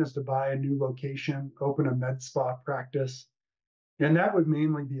plan is to buy a new location, open a med spa practice, and that would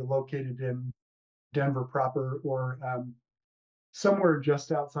mainly be located in Denver proper, or somewhere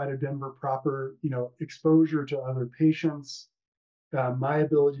just outside of Denver proper. Exposure to other patients, my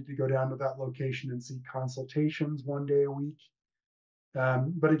ability to go down to that location and see consultations 1 day a week.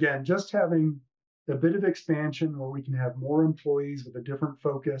 But again, just having a bit of expansion where we can have more employees with a different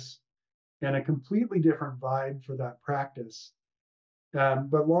focus and a completely different vibe for that practice.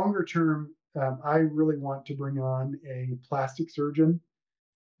 But longer term, I really want to bring on a plastic surgeon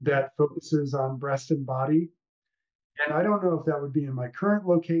that focuses on breast and body. And I don't know if that would be in my current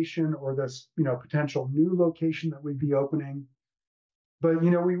location or this, potential new location that we'd be opening. But, we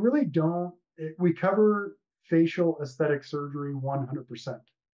really don't, we cover facial aesthetic surgery 100%.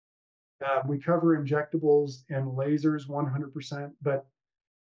 We cover injectables and lasers 100%, but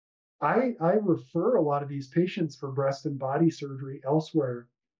I refer a lot of these patients for breast and body surgery elsewhere,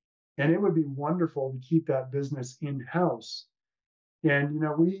 and it would be wonderful to keep that business in-house. And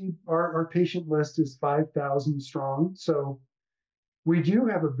our patient list is 5,000 strong, so we do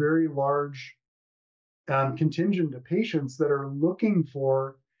have a very large contingent of patients that are looking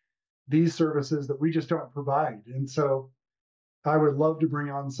for these services that we just don't provide. And so I would love to bring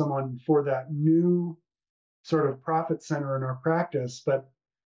on someone for that new sort of profit center in our practice. But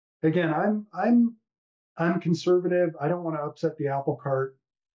again, I'm conservative. I don't want to upset the apple cart.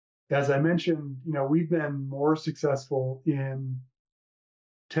 As I mentioned, we've been more successful in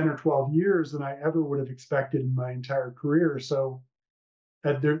 10 or 12 years than I ever would have expected in my entire career. So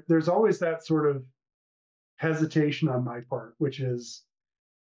there's always that sort of hesitation on my part, which is,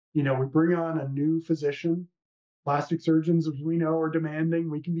 we bring on a new physician. Plastic surgeons, as we know, are demanding.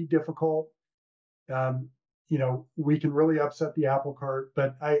 We can be difficult. We can really upset the apple cart.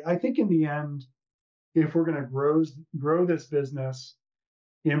 But I think in the end, if we're going to grow this business,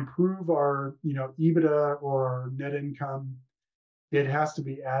 improve our, EBITDA or our net income, it has to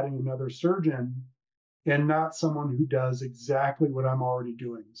be adding another surgeon and not someone who does exactly what I'm already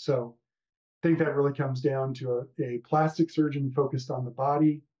doing. So I think that really comes down to a plastic surgeon focused on the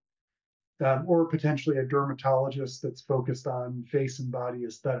body, or potentially a dermatologist that's focused on face and body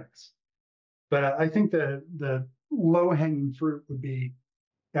aesthetics. But I think the low-hanging fruit would be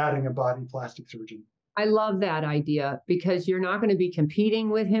adding a body plastic surgeon. I love that idea because you're not going to be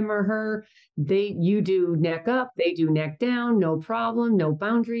competing with him or her. You do neck up, they do neck down, no problem, no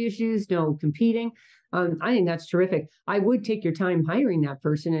boundary issues, no competing. I think that's terrific. I would take your time hiring that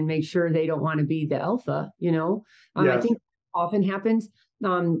person and make sure they don't want to be the alpha, Yes. I think often happens.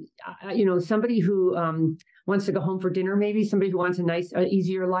 Somebody who wants to go home for dinner, maybe somebody who wants a nice,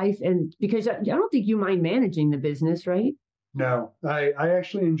 easier life. And because I don't think you mind managing the business, right? No, I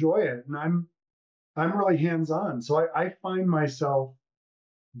actually enjoy it. And I'm really hands-on. So I find myself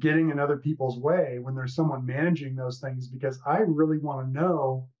getting in other people's way when there's someone managing those things, because I really want to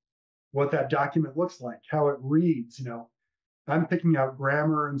know what that document looks like, how it reads. I'm picking out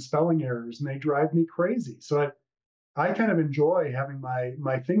grammar and spelling errors, and they drive me crazy. So I kind of enjoy having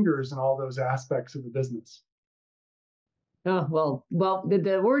my fingers in all those aspects of the business. Oh, well,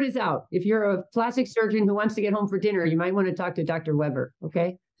 the word is out. If you're a plastic surgeon who wants to get home for dinner, you might want to talk to Dr. Weber.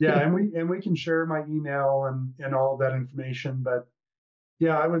 Okay. Yeah, and we can share my email and all of that information. But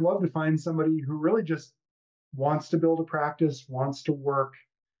yeah, I would love to find somebody who really just wants to build a practice, wants to work,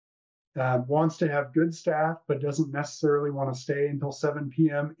 wants to have good staff, but doesn't necessarily want to stay until 7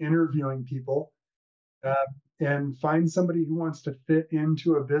 p.m. interviewing people, and find somebody who wants to fit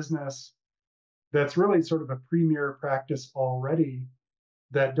into a business that's really sort of a premier practice already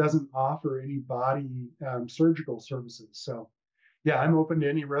that doesn't offer any body surgical services. So yeah, I'm open to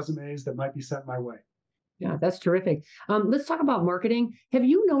any resumes that might be sent my way. Yeah, that's terrific. Let's talk about marketing. Have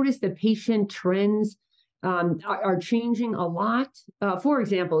you noticed the patient trends are changing a lot? For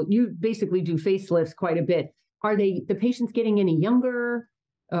example, you basically do facelifts quite a bit. Are the patients getting any younger,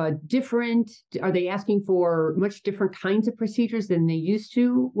 different? Are they asking for much different kinds of procedures than they used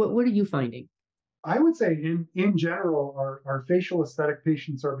to? What are you finding? I would say in general, our facial aesthetic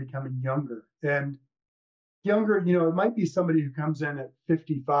patients are becoming younger. And younger, it might be somebody who comes in at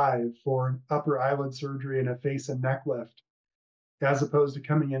 55 for an upper eyelid surgery and a face and neck lift, as opposed to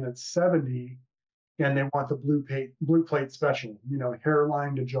coming in at 70 and they want the blue plate special,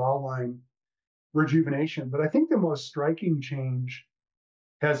 hairline to jawline rejuvenation. But I think the most striking change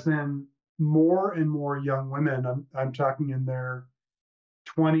has been more and more young women. I'm talking in their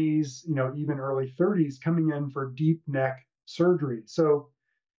 20s, even early 30s, coming in for deep neck surgery. So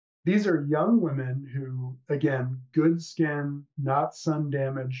these are young women who, again, good skin, not sun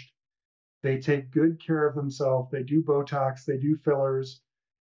damaged. They take good care of themselves. They do Botox, they do fillers,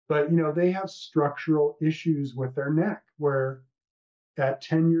 but they have structural issues with their neck where at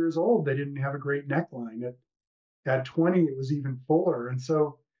 10 years old, they didn't have a great neckline. At 20, it was even fuller. And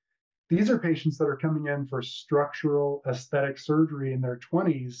so these are patients that are coming in for structural aesthetic surgery in their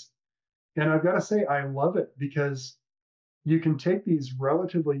 20s. And I've got to say, I love it because you can take these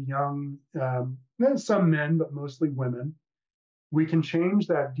relatively young, some men, but mostly women. We can change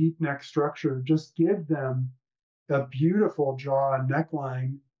that deep neck structure, just give them a beautiful jaw and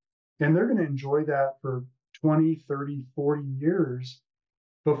neckline, and they're going to enjoy that for 20, 30, 40 years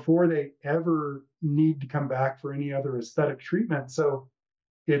before they ever need to come back for any other aesthetic treatment. So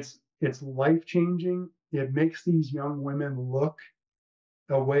it's life changing. It makes these young women look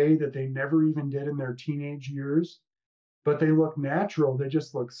a way that they never even did in their teenage years, but they look natural. They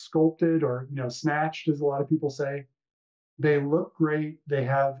just look sculpted, or snatched, as a lot of people say. They look great. They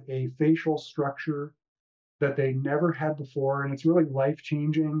have a facial structure that they never had before, and it's really life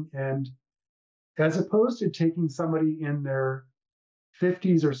changing. And as opposed to taking somebody in their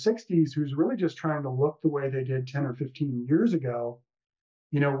 50s or 60s who's really just trying to look the way they did 10 or 15 years ago,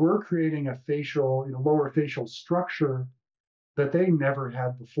 we're creating a facial, lower facial structure that they never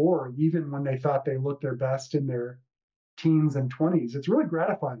had before, even when they thought they looked their best in their teens and 20s. It's really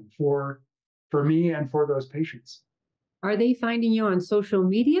gratifying for me and for those patients. Are they finding you on social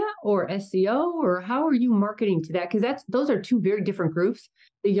media or SEO, or how are you marketing to that? Because those are two very different groups.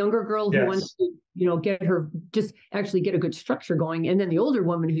 The younger girl who wants Yes. to, get her just actually get a good structure going, and then the older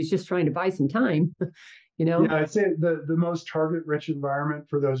woman who's just trying to buy some time. Yeah, I'd say the most target rich environment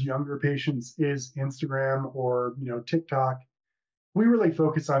for those younger patients is Instagram or TikTok. We really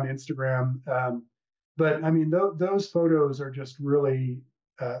focus on Instagram, but I mean those photos are just really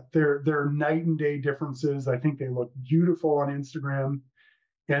they're night and day differences. I think they look beautiful on Instagram,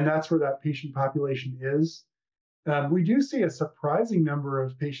 and that's where that patient population is. We do see a surprising number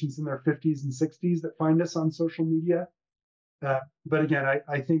of patients in their 50s and 60s that find us on social media. But again,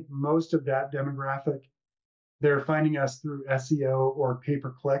 I think most of that demographic, they're finding us through SEO or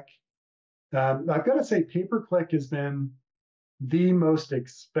pay-per-click. I've got to say, pay-per-click has been the most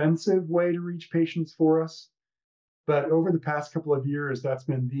expensive way to reach patients for us. But over the past couple of years, that's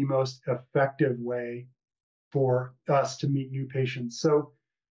been the most effective way for us to meet new patients. So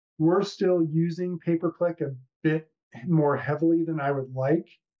we're still using pay-per-click a bit more heavily than I would like,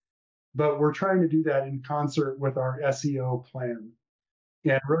 but we're trying to do that in concert with our SEO plan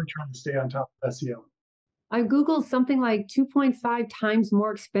and really trying to stay on top of SEO. I Googled something like 2.5 times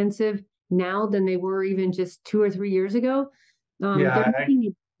more expensive now than they were even just 2 or 3 years ago. They're Yeah, making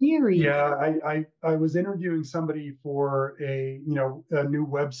it very yeah, I was interviewing somebody for a new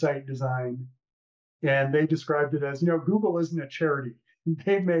website design, and they described it as, Google isn't a charity.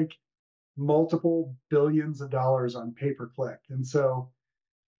 They make multiple billions of dollars on pay-per-click. And so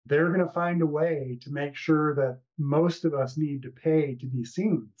they're going to find a way to make sure that most of us need to pay to be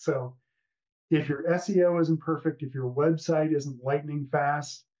seen. So if your SEO isn't perfect, if your website isn't lightning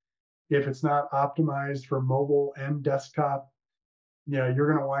fast, if it's not optimized for mobile and desktop, you're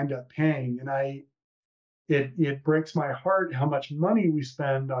going to wind up paying. And it breaks my heart how much money we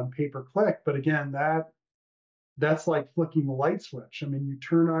spend on pay-per-click. But again, that's like flicking the light switch. I mean, you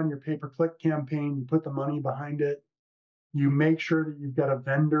turn on your pay-per-click campaign, you put the money behind it, you make sure that you've got a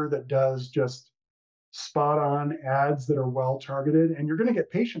vendor that does just spot on ads that are well targeted, and you're going to get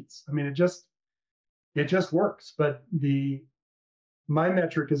patients. I mean, it just works. But my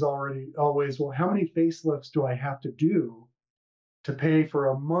metric is always, well, how many facelifts do I have to do to pay for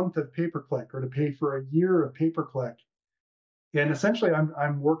a month of pay-per-click or to pay for a year of pay-per-click? And essentially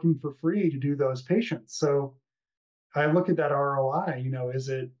I'm working for free to do those patients. So I look at that ROI,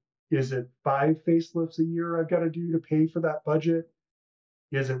 is it 5 facelifts a year I've got to do to pay for that budget?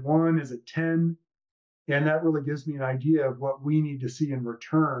 Is it 1? Is it 10? And that really gives me an idea of what we need to see in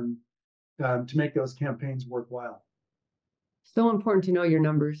return to make those campaigns worthwhile. so important to know your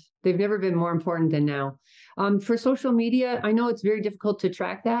numbers. They've never been more important than now. For social media, I know it's very difficult to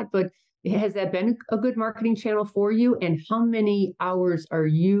track that, but has that been a good marketing channel for you? And how many hours are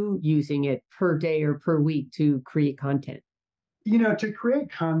you using it per day or per week to create content? To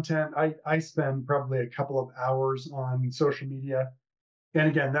create content, I spend probably a couple of hours on social media. And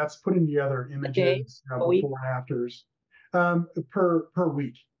again, that's putting together A day, images, a week? before and afters, per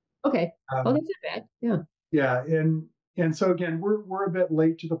week. Okay. Oh, Um, that's not bad. Yeah. yeah, and so again, we're a bit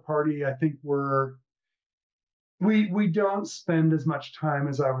late to the party. I think we don't spend as much time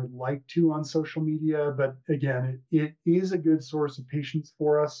as I would like to on social media, but again, it is a good source of patients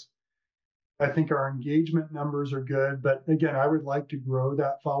for us. I think our engagement numbers are good, but again, I would like to grow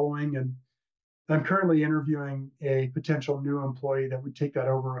that following, and I'm currently interviewing a potential new employee that would take that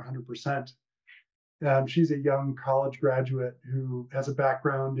over 100%. She's a young college graduate who has a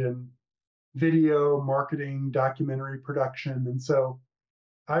background in video, marketing, documentary production. And so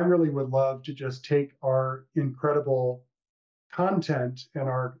I really would love to just take our incredible content and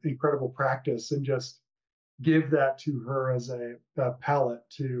our incredible practice and just give that to her as a palette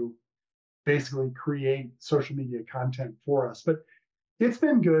to basically create social media content for us. But It's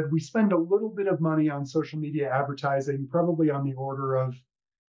been good. We spend a little bit of money on social media advertising, probably on the order of,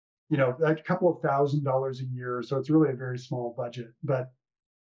 a couple of $1,000s a year. So it's really a very small budget. But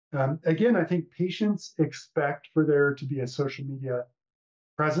again, I think patients expect for there to be a social media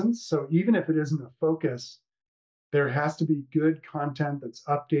presence. So even if it isn't a focus, there has to be good content that's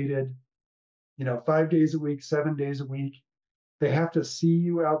updated, 5 days a week, 7 days a week. They have to see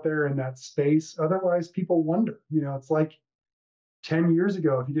you out there in that space. Otherwise, people wonder, it's like 10 years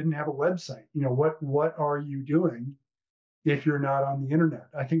ago, if you didn't have a website, what are you doing if you're not on the internet?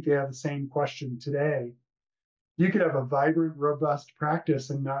 I think they have the same question today. You could have a vibrant, robust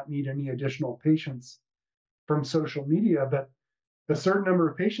practice and not need any additional patients from social media, but a certain number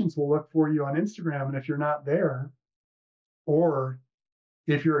of patients will look for you on Instagram. And if you're not there, or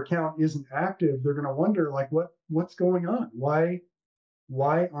if your account isn't active, they're going to wonder, like, what's going on? Why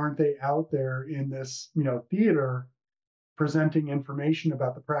aren't they out there in this, theater presenting information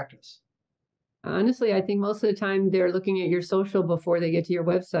about the practice? Honestly, I think most of the time they're looking at your social before they get to your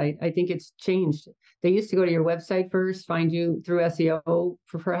website. I think it's changed. They used to go to your website first, find you through SEO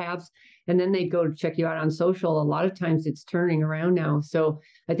perhaps, and then they'd go check you out on social. A lot of times it's turning around now. So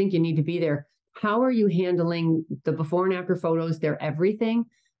I think you need to be there. How are you handling the before and after photos? They're everything.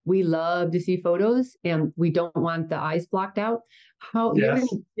 We love to see photos and we don't want the eyes blocked out. How you have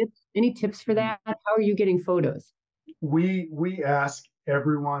Yes. any tips for that? How are you getting photos? We ask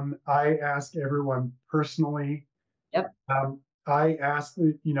everyone. I ask everyone personally. Yep. I ask,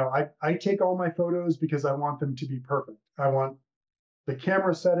 I take all my photos because I want them to be perfect. I want the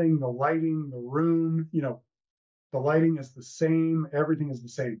camera setting, the lighting, the room, the lighting is the same, everything is the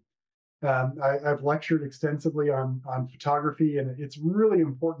same. I've lectured extensively on photography, and it's really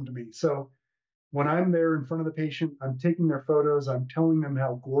important to me. So when I'm there in front of the patient, I'm taking their photos, I'm telling them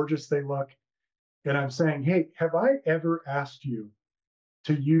how gorgeous they look, and I'm saying, hey, have I ever asked you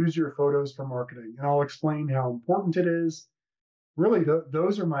to use your photos for marketing? And I'll explain how important it is. Really,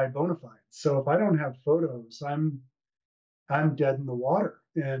 those are my bona fides. So if I don't have photos, I'm dead in the water.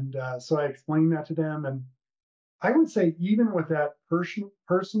 And so I explain that to them. And I would say even with that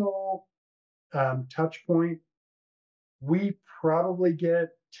personal touch point, we probably get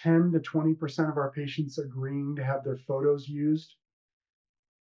 10 to 20% of our patients agreeing to have their photos used.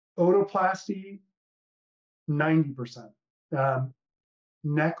 Otoplasty, 90%.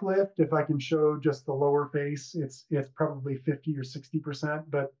 Neck lift, if I can show just the lower face, it's probably 50 or 60%.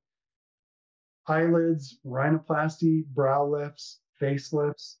 But eyelids, rhinoplasty, brow lifts,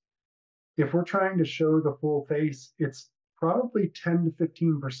 facelifts, if we're trying to show the full face, it's probably 10 to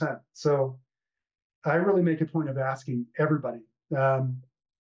 15%. So I really make a point of asking everybody.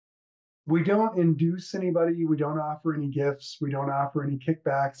 We don't induce anybody. We don't offer any gifts. We don't offer any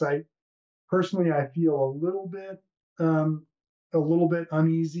kickbacks. Personally, I feel a little bit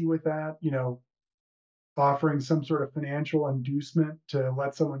uneasy with that, offering some sort of financial inducement to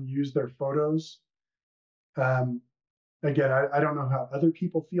let someone use their photos. Again, I don't know how other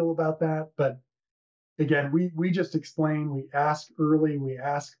people feel about that, but again, we just explain, we ask early, we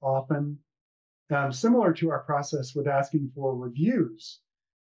ask often, similar to our process with asking for reviews.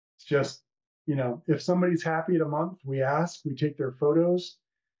 It's just, if somebody's happy at a month, we ask, we take their photos.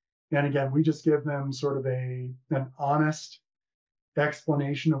 And again, we just give them sort of an honest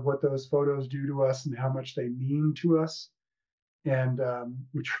explanation of what those photos do to us and how much they mean to us. And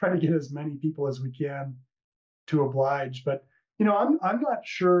we try to get as many people as we can to oblige. But I'm not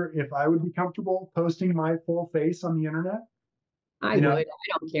sure if I would be comfortable posting my full face on the internet. I would. I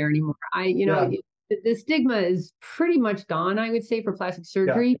don't care anymore. Yeah, The stigma is pretty much gone, I would say, for plastic yeah,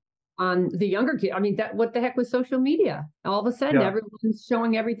 surgery on the younger kid. I mean, what the heck was social media? All of a sudden, yeah, everyone's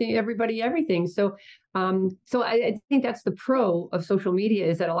showing everybody everything. So, I think that's the pro of social media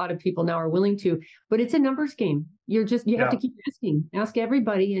is that a lot of people now are willing to, but it's a numbers game. You have to yeah, keep ask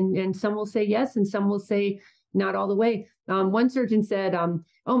everybody, and some will say yes, and some will say not all the way. One surgeon said,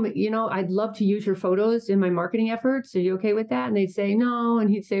 oh, I'd love to use your photos in my marketing efforts. Are you okay with that? And they'd say, no. And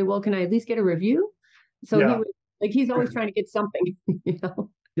he'd say, well, can I at least get a review? So he yeah. would, he's always trying to get something, you know?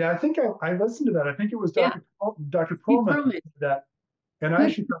 Yeah, I think I listened to that. I think it was Yeah. Dr. Steve Perlman Pearlman. that, and I Good.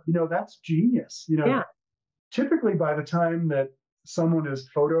 actually thought, that's genius. Yeah. Typically by the time that someone is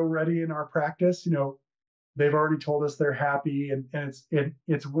photo ready in our practice, they've already told us they're happy, and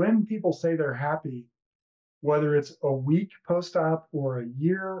it's when people say they're happy, whether it's a week post-op or a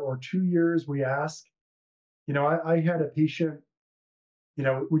year or 2 years, we ask. I had a patient,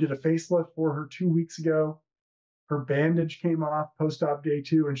 we did a facelift for her 2 weeks ago. Her bandage came off post-op day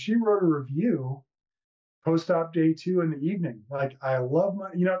 2, and she wrote a review post-op day 2 in the evening. Like, I love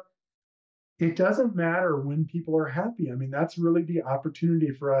my, it doesn't matter when people are happy. I mean, that's really the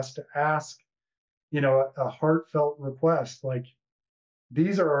opportunity for us to ask, a heartfelt request like,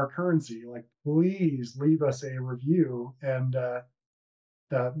 these are our currency. Like, please leave us a review. And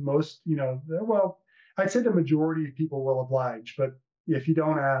the most, well, I'd say the majority of people will oblige, but if you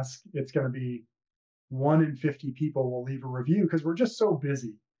don't ask, it's going to be 1 in 50 people will leave a review because we're just so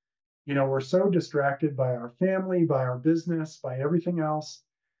busy. We're so distracted by our family, by our business, by everything else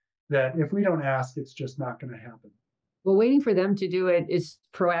that if we don't ask, it's just not going to happen. Well, waiting for them to do it is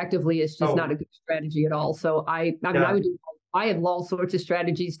proactively is just not Oh, a good strategy at all. So I mean, yeah. I have all sorts of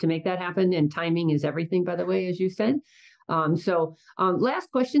strategies to make that happen, and timing is everything, by the way, as you said.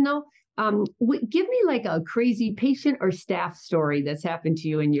 Last question though, give me like a crazy patient or staff story that's happened to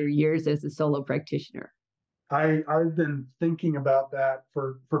you in your years as a solo practitioner. I've been thinking about that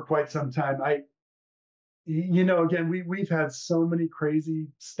for quite some time. Again, we've had so many crazy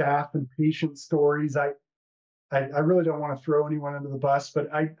staff and patient stories. I really don't want to throw anyone under the bus, but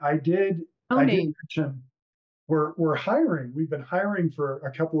No I did name. mention we're hiring. We've been hiring for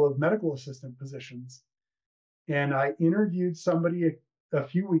a couple of medical assistant positions, and I interviewed somebody a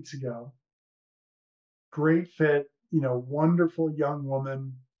few weeks ago. Great fit, wonderful young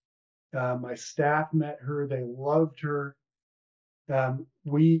woman. My staff met her; they loved her.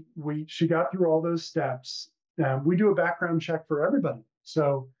 She got through all those steps. We do a background check for everybody,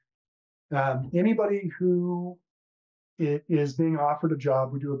 so anybody who is being offered a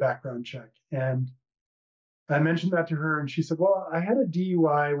job, we do a background check. And I mentioned that to her, and she said, "Well, I had a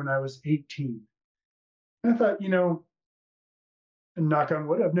DUI when I was 18." And I thought, and knock on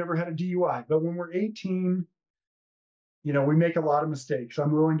wood, I've never had a DUI, but when we're 18, we make a lot of mistakes.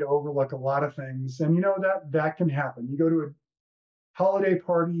 I'm willing to overlook a lot of things, and that can happen. You go to a holiday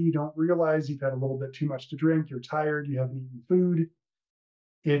party, you don't realize you've had a little bit too much to drink, you're tired, you haven't eaten food.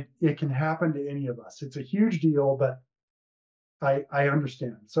 It can happen to any of us. It's a huge deal, but I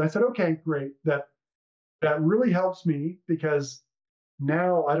understand. So I said, okay, great. That really helps me because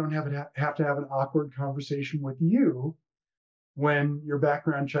now I don't have to have an awkward conversation with you when your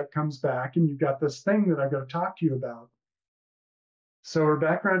background check comes back and you've got this thing that I've got to talk to you about. So her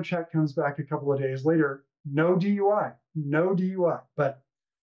background check comes back a couple of days later, no DUI, but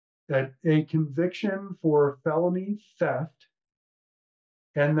a conviction for felony theft,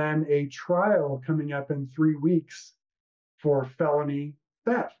 and then a trial coming up in 3 weeks for felony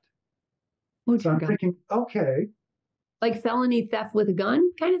theft. Oh So dear I'm God. thinking, okay, Like felony theft with a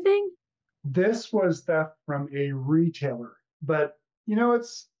gun kind of thing? this was theft from a retailer, but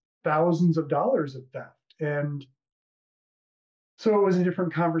it's thousands of dollars of theft. And so it was a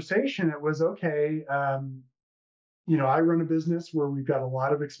different conversation. It was okay. I run a business where we've got a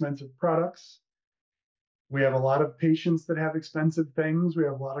lot of expensive products. We have a lot of patients that have expensive things. We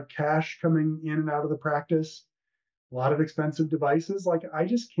have a lot of cash coming in and out of the practice, a lot of expensive devices. Like, I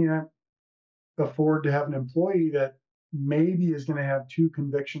just can't afford to have an employee that maybe is going to have 2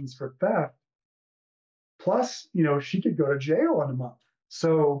 convictions for theft. Plus, she could go to jail in a month.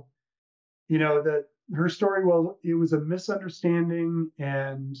 So, that her story, well, it was a misunderstanding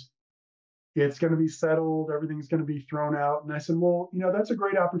and it's going to be settled. Everything's going to be thrown out. And I said, well, that's a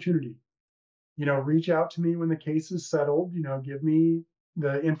great opportunity. Reach out to me when the case is settled, give me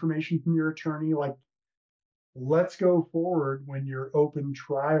the information from your attorney. Like, let's go forward when your open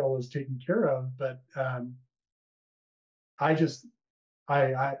trial is taken care of. But I just,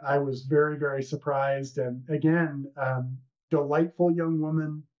 I was very, very surprised. And again, delightful young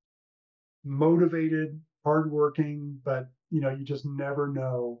woman, motivated, hardworking, but you just never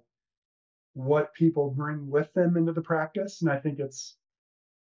know what people bring with them into the practice. And I think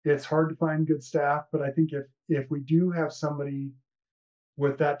it's hard to find good staff, but I think if we do have somebody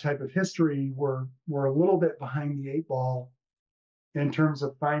with that type of history, we're a little bit behind the 8 ball in terms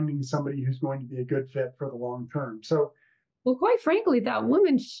of finding somebody who's going to be a good fit for the long term. So, Well, quite frankly, that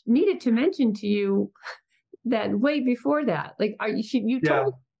woman needed to mention to you that way before that. Like, you yeah,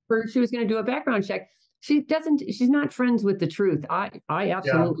 told her she was going to do a background check. She's not friends with the truth. I yeah.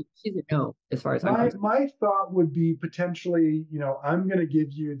 absolutely, she's a no as far as I'm My concerned. my thought would be potentially, I'm going to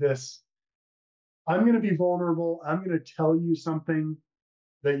give you this. I'm going to be vulnerable. I'm going to tell you something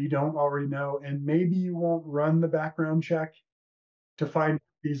that you don't already know, and maybe you won't run the background check to find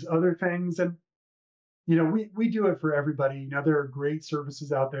these other things. And we do it for everybody. There are great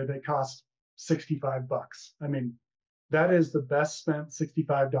services out there that cost $65. I mean, that is the best spent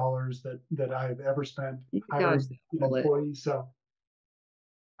 $65 that I've ever spent You dodged hiring that an bullet. employee. So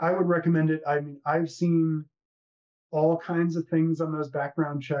I would recommend it. I mean, I've seen all kinds of things on those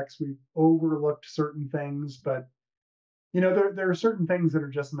background checks. We've overlooked certain things, but there are certain things that are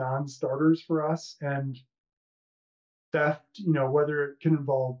just non-starters for us, and theft, whether it can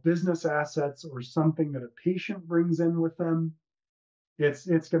involve business assets or something that a patient brings in with them, it's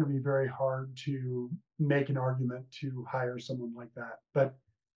going to be very hard to make an argument to hire someone like that. But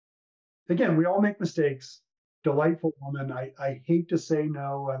again, we all make mistakes. Delightful woman. I hate to say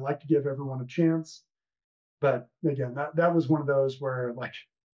no. I like to give everyone a chance. But again, that was one of those where like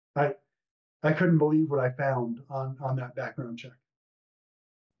I I couldn't believe what I found on that background check.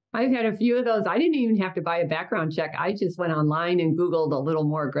 I've had a few of those. I didn't even have to buy a background check. I just went online and Googled a little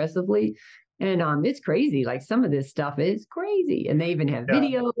more aggressively. And it's crazy. Like some of this stuff is crazy. And they even have Yeah,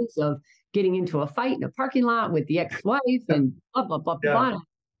 videos of getting into a fight in a parking lot with the ex-wife yeah, and blah, blah, blah, yeah, blah.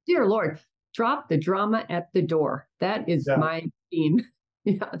 Dear Lord, drop the drama at the door. That is yeah. my theme.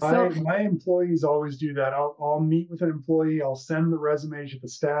 Yeah. My So my employees always do that. I'll meet with an employee. I'll send the resume to the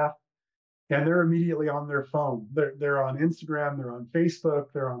staff, and they're immediately on their phone. They're on Instagram. They're on Facebook.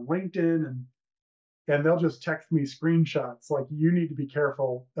 They're on LinkedIn, and they'll just text me screenshots like, "You need to be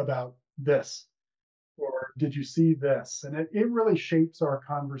careful about this," or "Did you see this?" And it really shapes our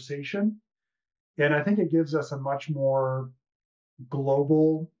conversation, and I think it gives us a much more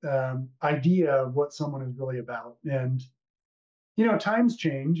global idea of what someone is really about. And times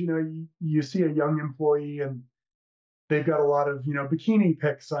change. You see a young employee and they've got a lot of bikini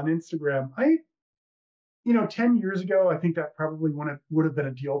pics on Instagram. 10 years ago, I think that probably would have been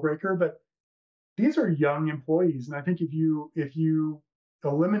a deal breaker. But these are young employees, and I think if you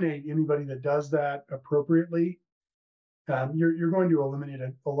eliminate anybody that does that appropriately, you're going to eliminate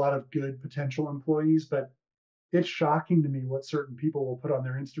a lot of good potential employees. But it's shocking to me what certain people will put on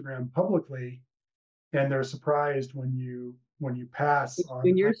their Instagram publicly, and they're surprised when you pass on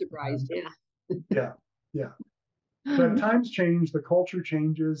when you're Instagram. surprised, yeah. Yeah, yeah. But times change, the culture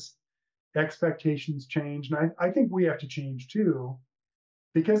changes, expectations change, and I think we have to change too,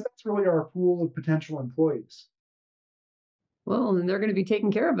 because that's really our pool of potential employees. Well, and they're going to be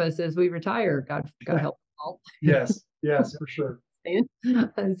taking care of us as we retire. God help us all. Yes, yes, for sure.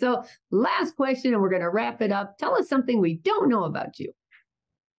 So, last question, and we're going to wrap it up. Tell us something we don't know about you.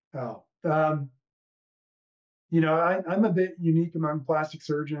 Oh, I'm a bit unique among plastic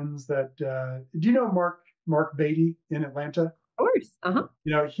surgeons. That do you know Mark Beatty in Atlanta? Of course. Uh-huh.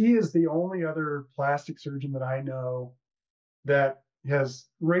 He is the only other plastic surgeon that I know that has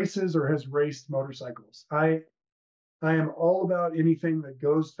races or has raced motorcycles. I am all about anything that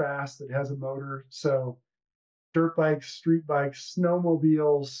goes fast that has a motor. So dirt bikes, street bikes,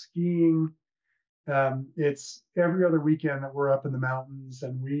 snowmobiles, skiing. It's every other weekend that we're up in the mountains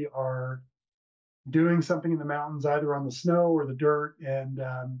and we are doing something in the mountains, either on the snow or the dirt. And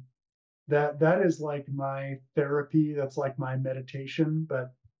that is like my therapy. That's like my meditation.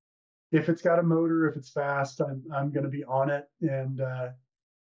 But if it's got a motor, if it's fast, I'm going to be on it. And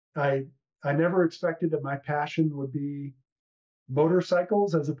I I never expected that my passion would be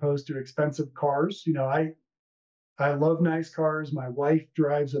motorcycles as opposed to expensive cars. I love nice cars. My wife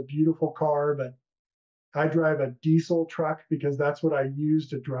drives a beautiful car, but I drive a diesel truck because that's what I use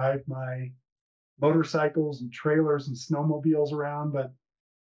to drive my motorcycles and trailers and snowmobiles around. But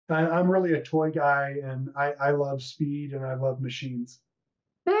I'm really a toy guy, and I love speed and I love machines.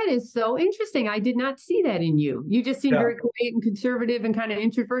 That is so interesting. I did not see that in you. You just seem Yeah, very quiet and conservative and kind of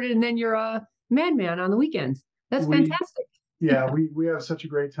introverted, and then you're a madman on the weekends. That's we fantastic. yeah we have such a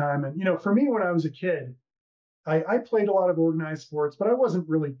great time. And for me, when I was a kid, I played a lot of organized sports, but I wasn't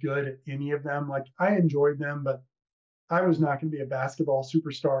really good at any of them. Like I enjoyed them, but I was not going to be a basketball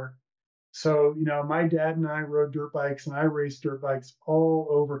superstar. So, my dad and I rode dirt bikes and I raced dirt bikes all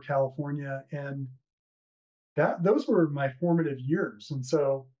over California. And those were my formative years. And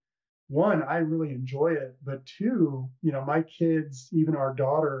so, one, I really enjoy it. But two, my kids, even our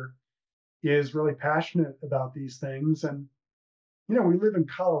daughter, is really passionate about these things. And, we live in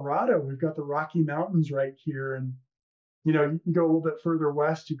Colorado. We've got the Rocky Mountains right here. And, you go a little bit further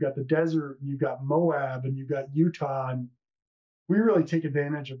west, you've got the desert, and you've got Moab, and you've got Utah. And we really take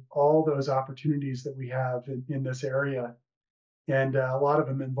advantage of all those opportunities that we have in this area. And a lot of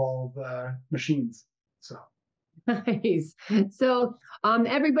them involve machines. So, Nice. So,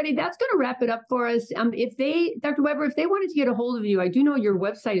 everybody, that's going to wrap it up for us. Dr. Weber, if they wanted to get a hold of you, I do know your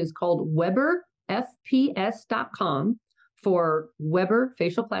website is called weberfps.com for Weber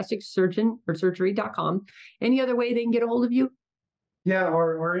Facial Plastic Surgeon or Surgery.com. Any other way they can get a hold of you? yeah,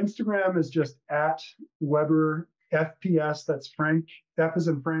 our Instagram is just at Weber FPS. That's Frank. F is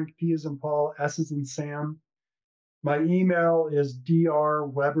in Frank, P is in Paul, S is in Sam. My email is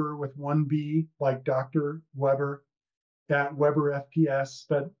drweber with one B, like Dr. Weber, at Weber FPS.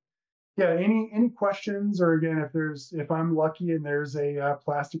 But Yeah, any questions, or again, if I'm lucky and there's a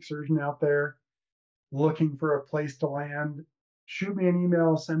plastic surgeon out there looking for a place to land, shoot me an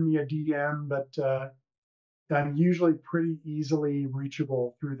email, send me a DM. But I'm usually pretty easily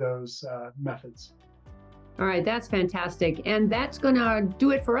reachable through those methods. All right, that's fantastic. And that's going to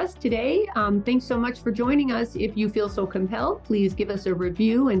do it for us today. Thanks so much for joining us. If you feel so compelled, please give us a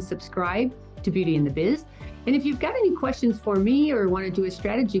review and subscribe to Beauty in the Biz. And if you've got any questions for me or want to do a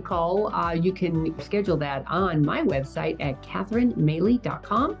strategy call, you can schedule that on my website at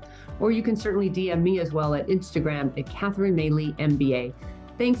catherinemaley.com, or you can certainly DM me as well at Instagram at catherinemaley.mba.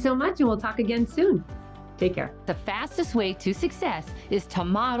 Thanks so much, and we'll talk again soon. Take care. The fastest way to success is to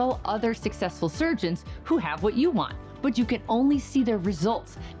model other successful surgeons who have what you want, but you can only see their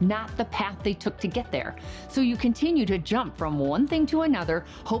results, not the path they took to get there. So you continue to jump from one thing to another,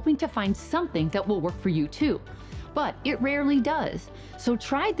 hoping to find something that will work for you too. But it rarely does. So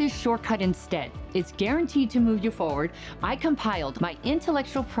try this shortcut instead. It's guaranteed to move you forward. I compiled my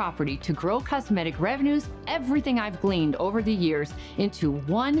intellectual property to grow cosmetic revenues, everything I've gleaned over the years, into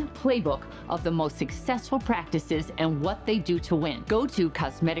one playbook of the most successful practices and what they do to win. Go to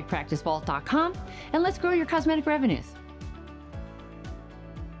cosmeticpracticevault.com and let's grow your cosmetic revenues.